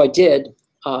 So I did.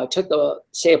 Took the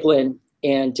sample in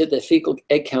and did the fecal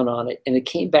egg count on it, and it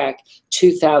came back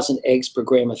 2,000 eggs per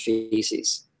gram of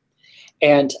feces.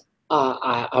 And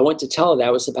I went to tell her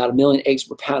that was about 1 million eggs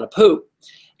per pound of poop,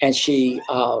 and she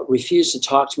refused to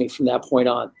talk to me from that point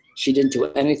on. She didn't do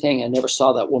anything. I never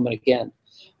saw that woman again.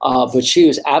 But she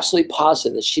was absolutely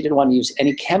positive that she didn't want to use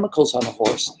any chemicals on the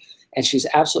horse, and she's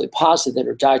absolutely positive that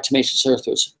her diatomaceous earth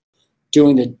was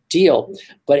doing the deal.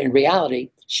 But in reality,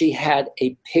 she had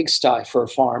a pigsty for a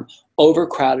farm,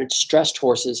 overcrowded, stressed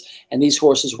horses, and these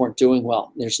horses weren't doing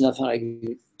well. There's nothing I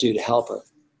could do to help her.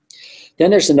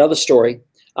 Then there's another story.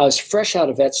 I was fresh out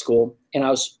of vet school, and I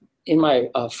was in my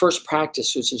first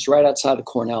practice, which is right outside of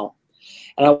Cornell.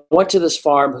 And I went to this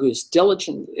farm who's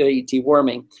diligently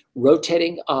deworming,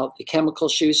 rotating the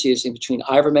chemicals she was using between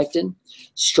ivermectin,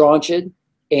 Strongid,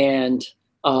 and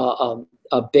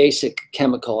a basic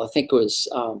chemical. I think it was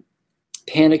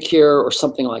Panicure or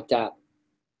something like that.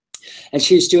 And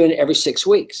she was doing it every 6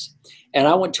 weeks. And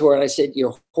I went to her and I said,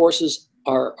 your horses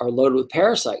are loaded with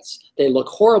parasites. They look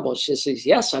horrible. She says,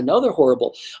 yes, I know they're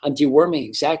horrible. I'm deworming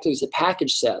exactly as the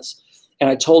package says. And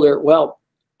I told her, well,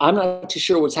 I'm not too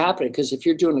sure what's happening, because if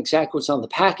you're doing exactly what's on the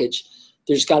package,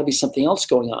 there's got to be something else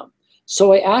going on.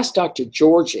 So I asked Dr.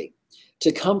 Georgie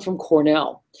to come from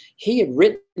Cornell. He had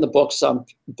written the book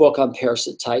on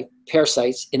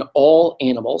parasites in all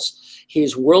animals. He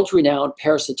is world-renowned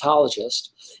parasitologist.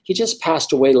 He just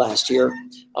passed away last year.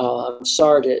 I'm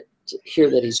sorry to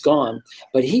hear that he's gone,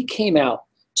 but he came out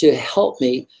to help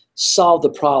me solve the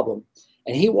problem.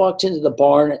 And he walked into the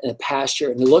barn and the pasture,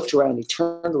 and he looked around, he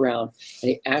turned around, and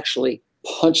he actually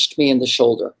punched me in the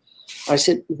shoulder. I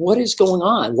said, what is going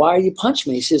on? Why are you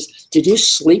punching me? He says, did you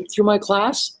sleep through my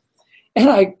class? And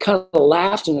I kind of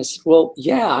laughed and I said, well,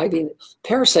 yeah, I mean,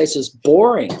 parasites is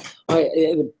boring.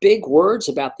 The big words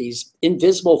about these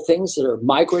invisible things that are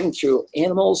migrating through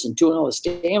animals and doing all this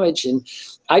damage. And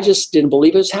I just didn't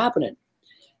believe it was happening.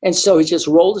 And so he just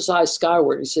rolled his eyes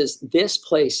skyward and says, this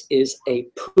place is a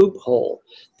poop hole.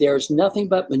 There's nothing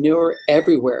but manure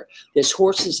everywhere. This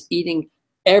horse is eating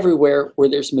everywhere where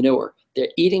there's manure. They're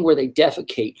eating where they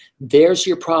defecate. There's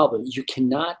your problem. You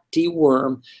cannot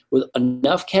deworm with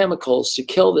enough chemicals to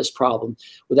kill this problem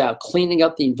without cleaning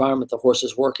up the environment the horse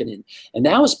is working in. And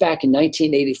that was back in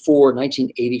 1984,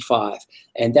 1985.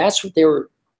 And that's what they were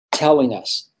telling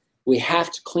us. We have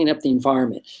to clean up the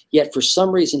environment. Yet for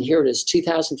some reason, here it is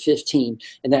 2015,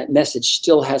 and that message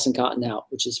still hasn't gotten out,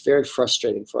 which is very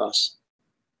frustrating for us.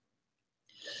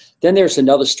 Then there's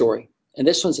another story, and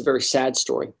this one's a very sad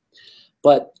story.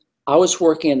 But I was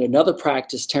working in another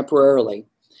practice temporarily,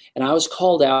 and I was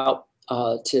called out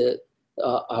I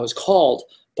was called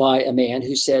by a man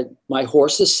who said, my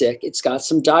horse is sick, it's got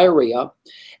some diarrhea,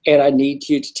 and I need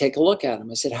you to take a look at him.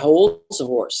 I said, how old is the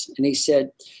horse? And he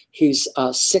said, he's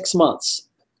 6 months.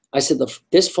 I said,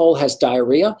 this foal has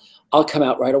diarrhea, I'll come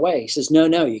out right away. He says,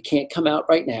 no, you can't come out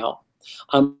right now.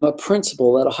 I'm a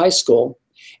principal at a high school,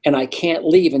 and I can't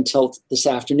leave until this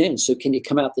afternoon, so can you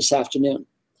come out this afternoon?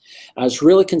 I was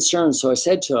really concerned, so I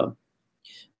said to him,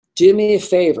 do me a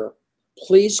favor,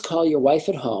 please call your wife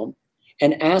at home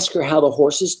and ask her how the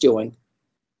horse is doing,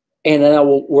 and then I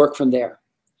will work from there.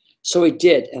 So he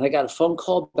did, and I got a phone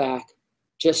call back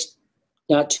just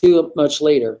not too much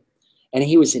later, and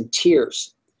he was in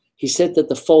tears. He said that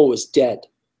the foal was dead.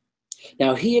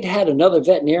 Now, he had had another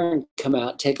veterinarian come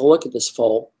out and take a look at this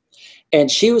foal, and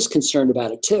she was concerned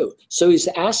about it too. So he's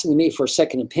asking me for a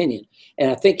second opinion, and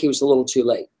I think he was a little too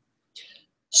late.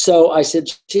 So I said,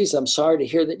 geez, I'm sorry to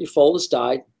hear that your foal has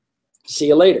died. See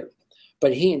you later.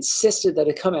 But he insisted that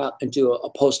I come out and do a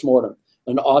postmortem,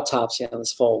 an autopsy on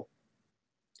this foal.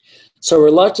 So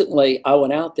reluctantly, I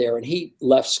went out there, and he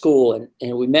left school,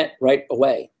 and we met right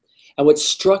away. And what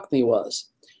struck me was,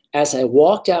 as I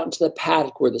walked out into the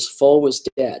paddock where this foal was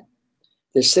dead,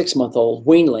 this 6-month-old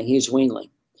weanling, he was weanling,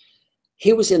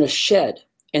 he was in a shed,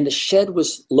 and the shed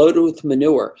was loaded with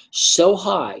manure so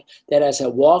high that as I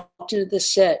walked into the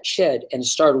shed and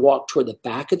started to walk toward the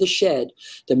back of the shed,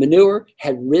 the manure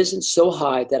had risen so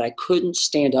high that I couldn't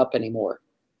stand up anymore.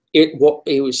 It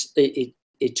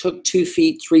took 2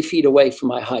 feet, 3 feet away from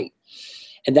my height.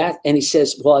 And he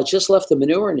says, well, I just left the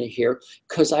manure in here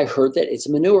because I heard that it's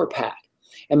a manure pack.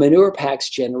 And manure packs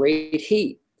generate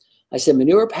heat. I said,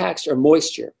 manure packs are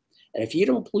moisture. And if you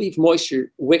don't believe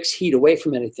moisture wicks heat away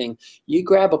from anything, you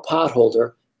grab a pot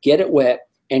holder, get it wet,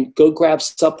 and go grab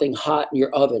something hot in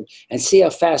your oven and see how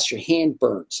fast your hand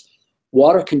burns.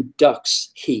 Water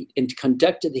conducts heat, and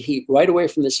conducted the heat right away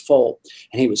from this foal.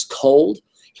 And he was cold.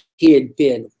 He had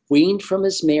been weaned from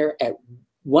his mare at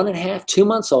 1.5, 2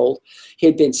 months old. He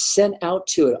had been sent out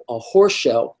to a horse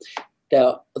show.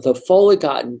 The foal had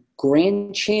gotten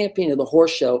grand champion of the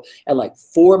horse show at like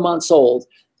 4 months old,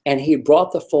 and he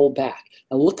brought the foal back.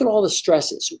 Now look at all the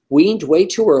stresses. Weaned way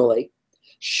too early,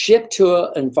 shipped to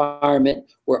an environment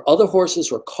where other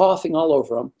horses were coughing all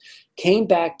over him, came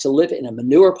back to live in a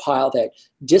manure pile that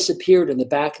disappeared in the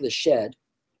back of the shed,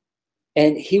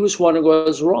 and he was wondering what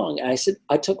was wrong. And I said,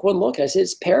 I took one look. I said,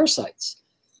 it's parasites.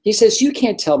 He says, you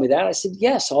can't tell me that. I said,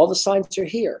 yes, all the signs are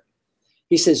here.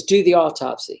 He says, do the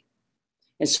autopsy.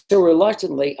 And so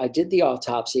reluctantly, I did the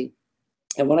autopsy.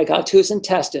 And when I got to his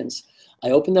intestines, I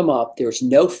opened them up. There was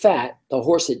no fat. The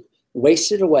horse had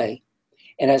wasted away.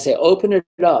 And as I opened it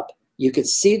up, you could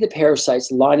see the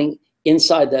parasites lining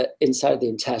inside the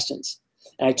intestines.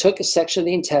 And I took a section of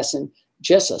the intestine,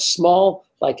 just a small,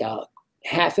 like a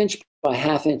 1/2 inch by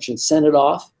 1/2 inch, and sent it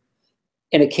off.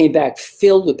 And it came back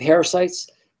filled with parasites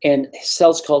and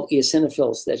cells called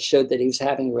eosinophils that showed that he was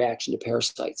having a reaction to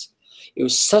parasites. It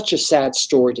was such a sad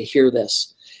story to hear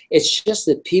this. It's just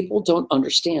that people don't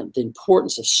understand the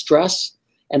importance of stress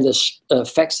and the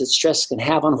effects that stress can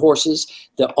have on horses,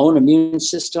 their own immune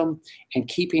system, and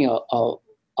keeping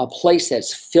a place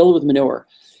that's filled with manure.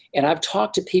 And I've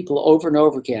talked to people over and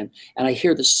over again, and I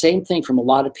hear the same thing from a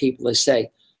lot of people. They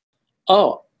say,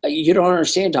 oh, you don't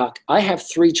understand, Doc. I have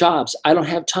 3 jobs. I don't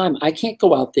have time. I can't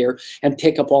go out there and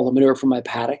pick up all the manure from my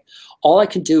paddock. All I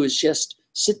can do is just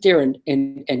sit there and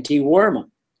deworm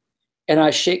them. And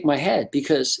I shake my head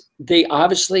because they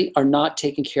obviously are not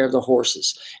taking care of the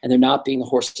horses, and they're not being the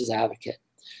horse's advocate.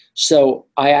 So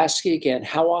I ask you again,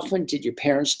 how often did your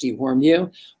parents deworm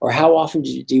you? Or how often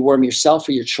did you deworm yourself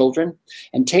or your children?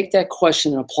 And take that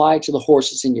question and apply it to the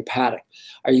horses in your paddock.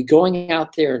 Are you going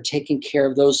out there and taking care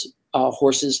of those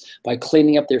horses by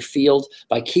cleaning up their field,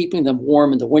 by keeping them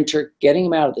warm in the winter, getting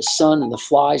them out of the sun and the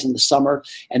flies in the summer,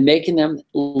 and making them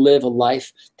live a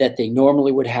life that they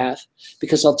normally would have.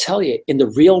 Because I'll tell you, in the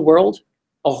real world,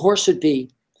 a horse would be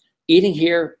eating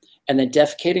here and then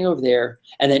defecating over there,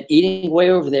 and then eating way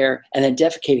over there, and then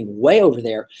defecating way over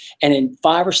there. And in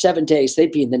 5 or 7 days,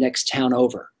 they'd be in the next town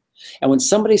over. And when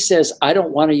somebody says, I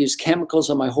don't want to use chemicals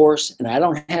on my horse, and I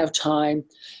don't have time,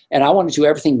 and I want to do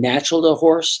everything natural to a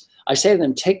horse, I say to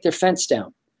them, take their fence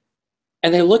down.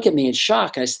 And they look at me in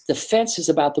shock. I say, the fence is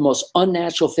about the most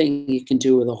unnatural thing you can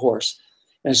do with a horse.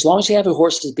 And as long as you have a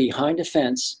horse that's behind a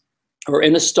fence or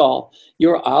in a stall,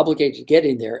 you're obligated to get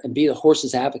in there and be the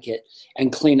horse's advocate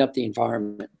and clean up the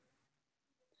environment.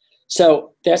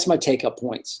 So that's my take-up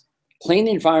points. Clean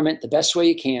the environment the best way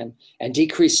you can and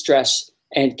decrease stress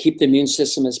and keep the immune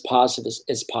system as positive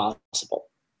as possible.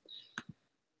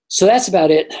 So that's about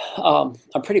it.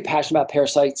 I'm pretty passionate about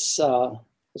parasites.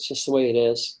 It's just the way it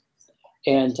is.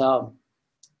 And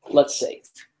let's see.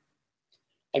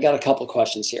 I got a couple of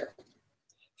questions here.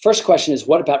 First question is,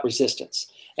 what about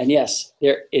resistance? And yes,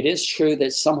 it is true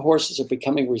that some horses are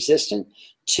becoming resistant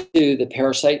to the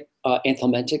parasite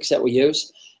anthelmintics that we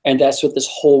use, and that's what this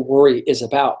whole worry is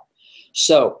about.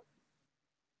 So,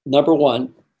 number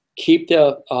one, keep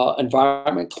the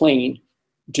environment clean,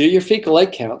 do your fecal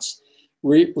egg counts,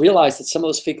 realize that some of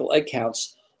those fecal egg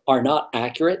counts are not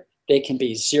accurate. They can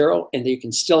be 0, and you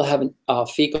can still have a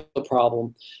fecal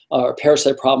problem or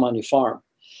parasite problem on your farm.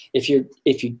 If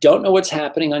you don't know what's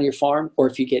happening on your farm, or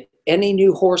if you get any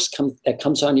new horse that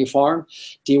comes on your farm,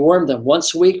 deworm them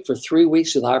once a week for 3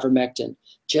 weeks with ivermectin.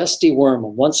 Just deworm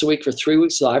them once a week for 3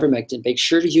 weeks with ivermectin. Make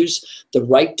sure to use the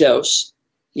right dose.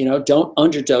 Don't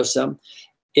underdose them.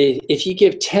 If you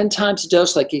give 10 times the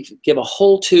dose, like if you give a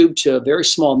whole tube to a very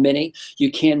small mini,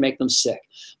 you can make them sick.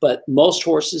 But most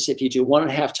horses, if you do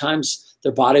 1.5 times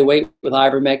their body weight with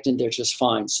ivermectin, they're just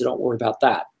fine. So don't worry about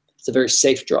that. It's a very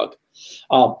safe drug.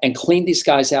 And clean these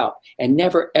guys out. And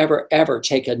never, ever, ever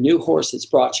take a new horse that's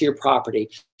brought to your property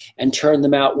and turn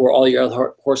them out where all your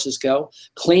other horses go.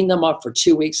 Clean them up for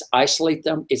 2 weeks, isolate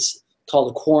them. It's called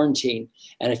a quarantine.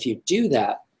 And if you do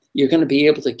that, you're going to be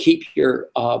able to keep your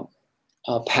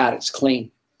paddocks clean.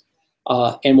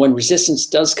 And when resistance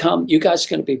does come, you guys are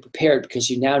going to be prepared, because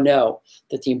you now know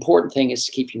that the important thing is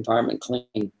to keep your environment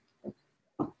clean.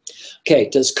 Okay,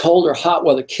 does cold or hot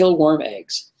weather kill worm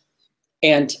eggs?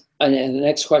 And the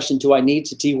next question, do I need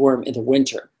to deworm in the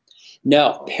winter?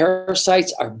 No,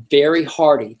 parasites are very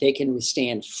hardy. They can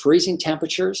withstand freezing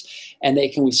temperatures, and they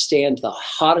can withstand the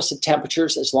hottest of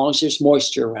temperatures as long as there's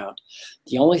moisture around.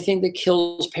 The only thing that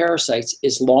kills parasites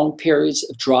is long periods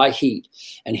of dry heat.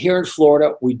 And here in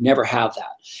Florida, we'd never have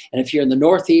that. And if you're in the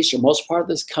Northeast or most part of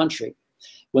this country,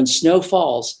 when snow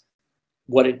falls,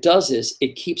 what it does is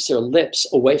it keeps their lips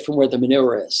away from where the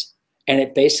manure is. And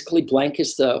it basically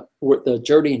blankets the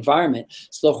dirty environment,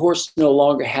 so the horse no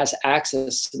longer has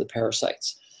access to the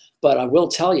parasites. But I will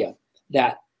tell you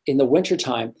that in the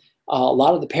wintertime, a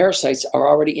lot of the parasites are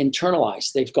already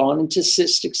internalized. They've gone into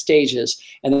cystic stages,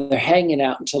 and then they're hanging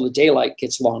out until the daylight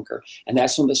gets longer. And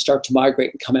that's when they start to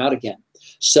migrate and come out again.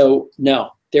 So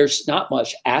no, there's not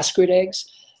much. Ascarid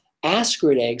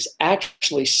eggs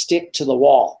actually stick to the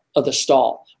wall of the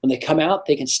stall. When they come out,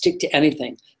 they can stick to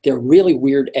anything. They're really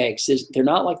weird eggs. They're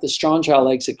not like the strong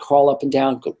child eggs that crawl up and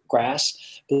down grass,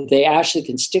 but they actually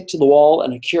can stick to the wall,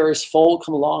 and a curious foal will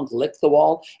come along, lick the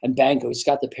wall, and bango, he's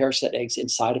got the parasite eggs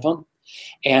inside of them.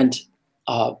 And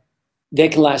they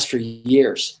can last for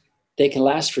years. They can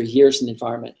last for years in the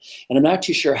environment. And I'm not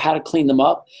too sure how to clean them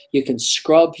up. You can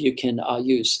scrub, you can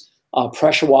use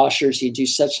pressure washers, you do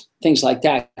such things like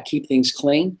that, keep things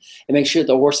clean, and make sure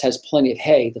the horse has plenty of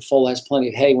hay, the foal has plenty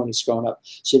of hay when he's grown up,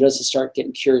 so he doesn't start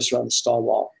getting curious around the stall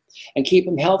wall. And keep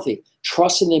him healthy.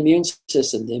 Trust in the immune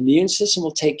system. The immune system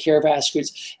will take care of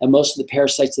ascarids and most of the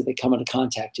parasites that they come into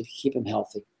contact if you keep him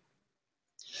healthy.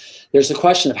 There's a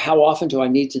question of how often do I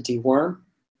need to deworm?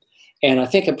 And I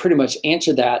think I pretty much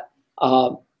answered that.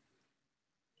 I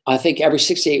think every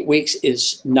 6 to 8 weeks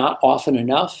is not often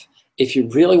enough. If you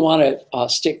really want to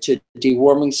stick to a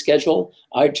deworming schedule,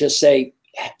 I'd just say,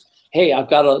 hey, I've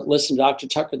got to listen to Dr.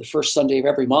 Tucker the first Sunday of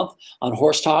every month on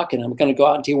HorseTalk, and I'm going to go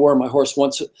out and deworm my horse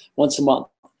once a month.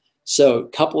 So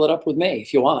couple it up with me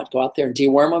if you want. Go out there and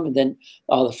deworm them, and then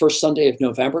the first Sunday of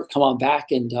November, come on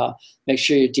back and make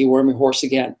sure you deworm your horse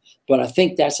again. But I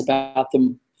think that's about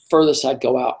the furthest I'd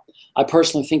go out. I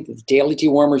personally think that the daily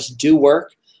dewormers do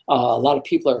work. A lot of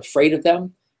people are afraid of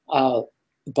them.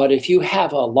 But if you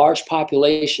have a large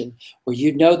population where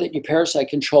you know that your parasite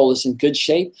control is in good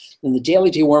shape, then the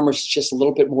daily dewormers is just a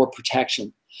little bit more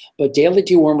protection. But daily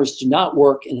dewormers do not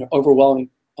work in an overwhelming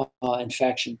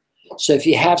infection. So if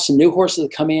you have some new horses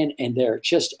that come in and they're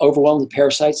just overwhelmed with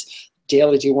parasites,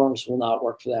 daily dewormers will not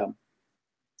work for them.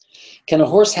 Can a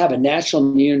horse have a natural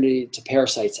immunity to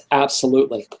parasites?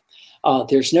 Absolutely.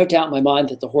 There's no doubt in my mind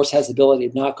that the horse has the ability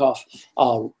to knock off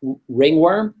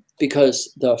ringworm,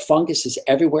 because the fungus is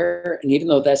everywhere. And even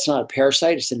though that's not a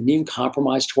parasite, it's an immune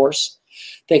compromised horse.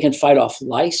 They can fight off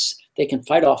lice. They can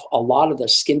fight off a lot of the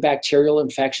skin bacterial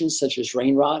infections such as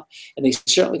rain rot. And they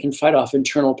certainly can fight off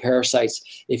internal parasites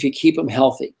if you keep them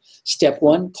healthy. Step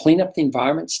one, clean up the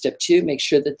environment. Step two, make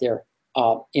sure that they're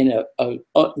in a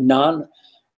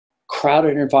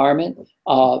non-crowded environment.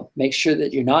 Make sure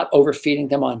that you're not overfeeding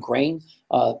them on grain.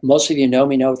 Most of you know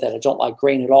me know that I don't like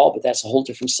grain at all, but that's a whole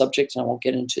different subject, and I won't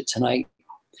get into it tonight.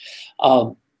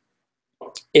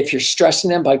 If you're stressing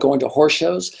them by going to horse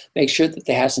shows, make sure that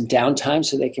they have some downtime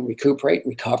so they can recuperate and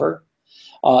recover.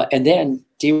 And then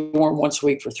deworm once a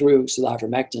week for 3 weeks with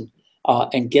ivermectin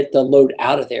and get the load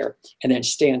out of there, and then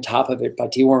stay on top of it by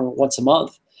deworming once a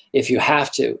month if you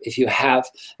have to, if you have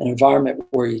an environment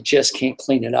where you just can't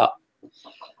clean it up.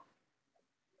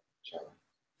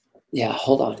 Yeah,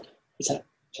 hold on. Is that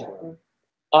chat room?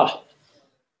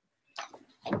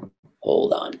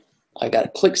 Hold on. I got to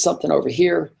click something over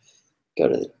here. Go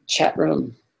to the chat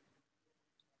room.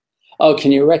 Oh,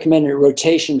 can you recommend a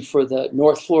rotation for the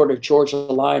North Florida, Georgia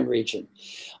line region?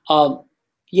 The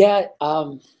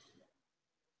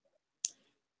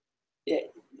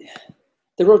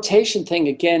rotation thing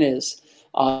again is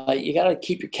you got to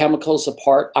keep your chemicals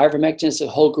apart. Ivermectin is a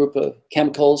whole group of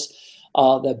chemicals.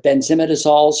 The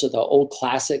benzimidazoles are the old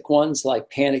classic ones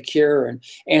like Panacur and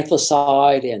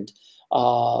Anthracite, and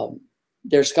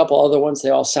there's a couple other ones. They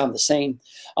all sound the same.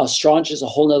 Stronge is a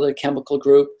whole other chemical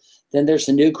group. Then there's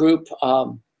a new group,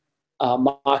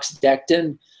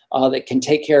 moxidectin, that can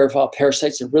take care of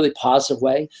parasites in a really positive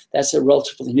way. That's a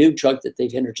relatively new drug that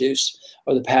they've introduced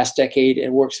over the past decade,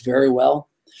 and works very well.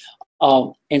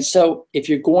 And so if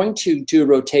you're going to do a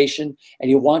rotation and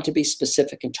you want to be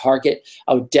specific and target,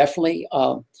 I would definitely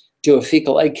do a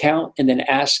fecal egg count and then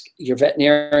ask your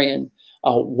veterinarian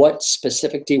what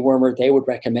specific dewormer they would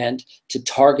recommend to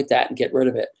target that and get rid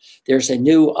of it. There's a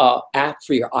new app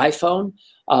for your iPhone.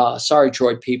 Sorry,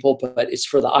 Droid people, but it's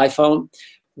for the iPhone,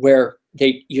 where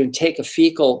you can take a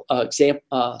fecal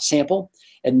sample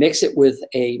and mix it with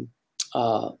a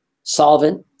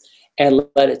solvent and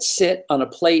let it sit on a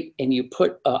plate, and you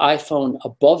put an iPhone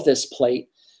above this plate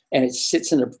and it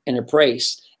sits in a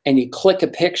brace, and you click a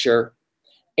picture,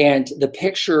 and the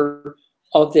picture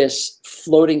of this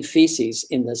floating feces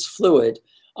in this fluid,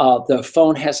 the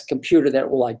phone has a computer that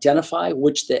will identify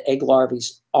which the egg larvae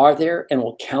are there and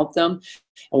will count them,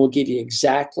 and will give you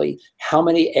exactly how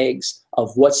many eggs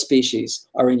of what species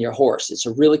are in your horse. It's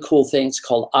a really cool thing. It's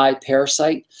called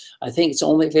iParasite. I think it's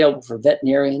only available for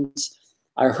veterinarians.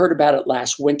 I heard about it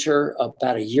last winter,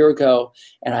 about a year ago,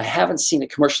 and I haven't seen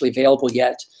it commercially available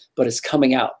yet, but it's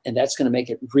coming out, and that's going to make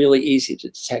it really easy to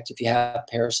detect if you have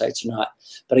parasites or not.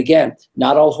 But again,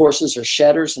 not all horses are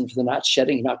shedders, and if they're not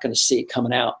shedding, you're not going to see it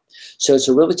coming out. So it's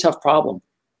a really tough problem.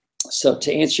 So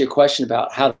to answer your question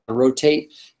about how to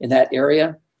rotate in that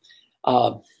area,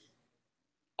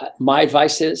 my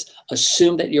advice is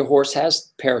assume that your horse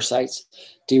has parasites.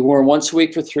 Deworm once a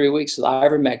week for 3 weeks with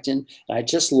ivermectin. And I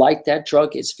just like that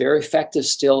drug. It's very effective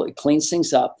still. It cleans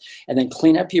things up. And then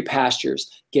clean up your pastures.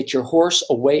 Get your horse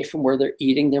away from where they're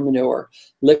eating their manure.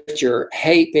 Lift your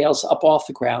hay bales up off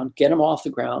the ground. Get them off the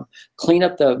ground. Clean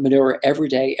up the manure every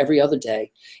day, every other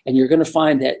day. And you're going to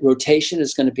find that rotation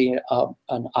is going to be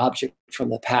an object from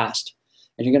the past.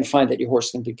 And you're going to find that your horse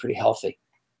is going to be pretty healthy.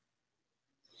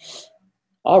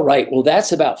 All right, well,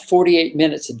 that's about 48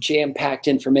 minutes of jam-packed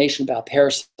information about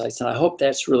parasites, and I hope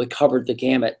that's really covered the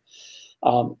gamut.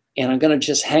 And I'm going to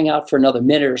just hang out for another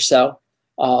minute or so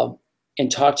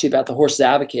and talk to you about the Horse's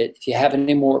Advocate. If you have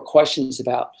any more questions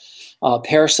about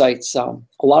parasites, a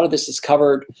lot of this is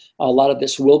covered. A lot of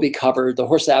this will be covered. The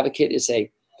Horse's Advocate is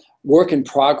a work in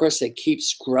progress that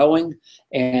keeps growing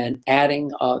and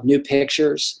adding new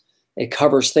pictures. It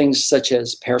covers things such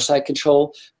as parasite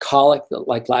control, colic,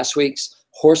 like last week's,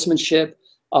 horsemanship,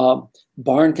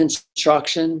 barn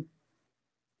construction.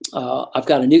 I've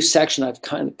got a new section. I've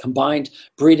kind of combined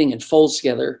breeding and foals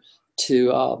together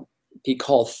to be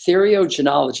called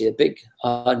theriogenology, a big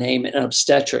name, and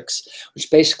obstetrics,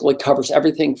 which basically covers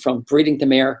everything from breeding the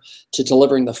mare to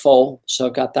delivering the foal. So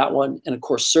I've got that one. And of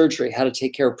course, surgery, how to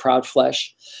take care of proud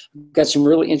flesh. I've got some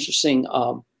really interesting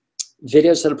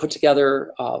videos that are put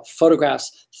together,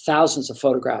 photographs, thousands of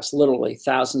photographs, literally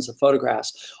thousands of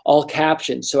photographs, all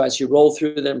captioned. So as you roll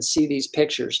through them and see these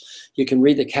pictures, you can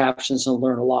read the captions and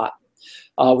learn a lot.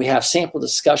 We have sample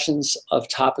discussions of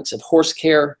topics of horse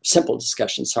care, simple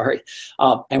discussions, sorry.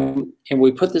 And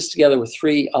we put this together with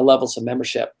 3 levels of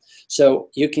membership. So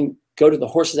you can go to the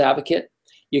Horses Advocate,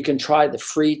 you can try the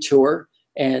free tour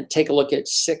and take a look at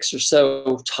 6 or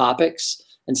so topics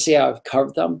and see how I've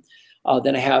covered them.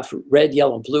 Then I have red,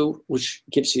 yellow, and blue, which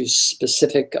gives you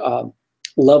specific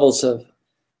levels of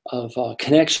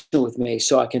connection with me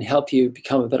so I can help you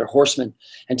become a better horseman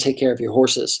and take care of your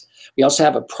horses. We also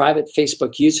have a private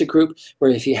Facebook user group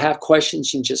where if you have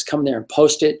questions, you can just come there and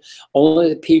post it. Only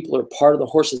the people who are part of the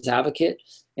Horses Advocate,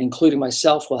 including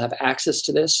myself, will have access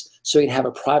to this. So you can have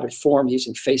a private forum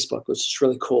using Facebook, which is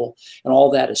really cool. And all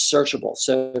that is searchable.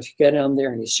 So if you get on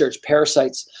there and you search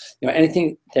parasites,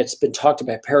 anything that's been talked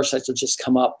about parasites will just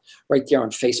come up right there on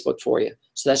Facebook for you.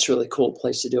 So that's a really cool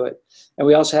place to do it. And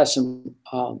we also have some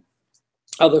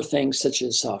other things such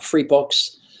as free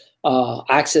books,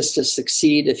 access to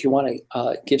Succeed if you want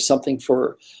to give something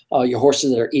for your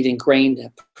horses that are eating grain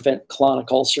to prevent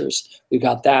colonic ulcers. We've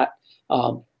got that.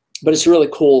 But it's a really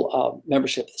cool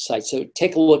membership of the site. So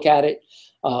take a look at it.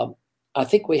 I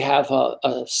think we have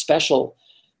a special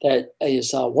that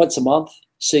is once a month.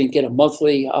 So you get a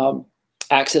monthly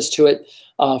access to it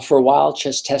for a while.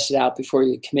 Just test it out before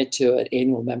you commit to an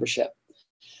annual membership.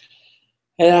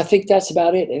 And I think that's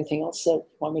about it. Anything else that you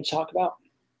want me to talk about?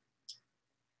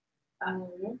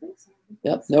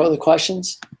 Yep, no other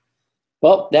questions?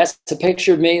 Well, that's a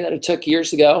picture of me that I took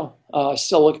years ago. I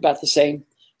still look about the same.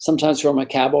 Sometimes wear my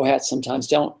cowboy hat, sometimes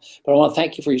don't. But I want to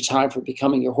thank you for your time, for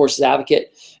becoming your Horses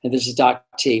Advocate. And this is Dr.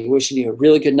 T. Wishing you a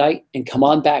really good night. And come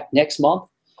on back next month,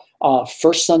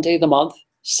 first Sunday of the month,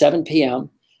 7 p.m.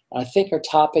 And I think our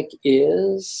topic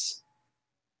is,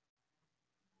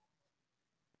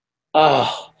 man,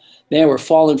 we're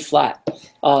falling flat.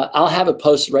 I'll have it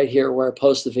posted right here where I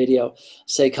post the video.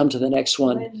 Say, come to the next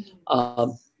one.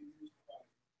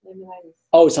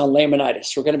 Oh, it's on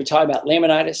laminitis. We're going to be talking about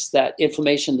laminitis, that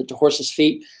inflammation at the horse's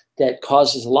feet that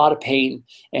causes a lot of pain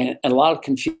and a lot of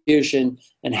confusion,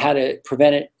 and how to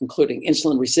prevent it, including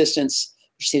insulin resistance,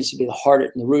 which seems to be the heart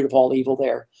and the root of all evil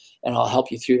there. And I'll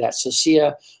help you through that. So see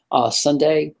you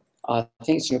Sunday, I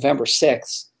think it's November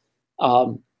 6th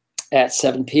at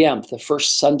 7 p.m., the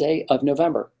first Sunday of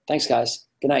November. Thanks, guys.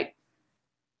 Good night.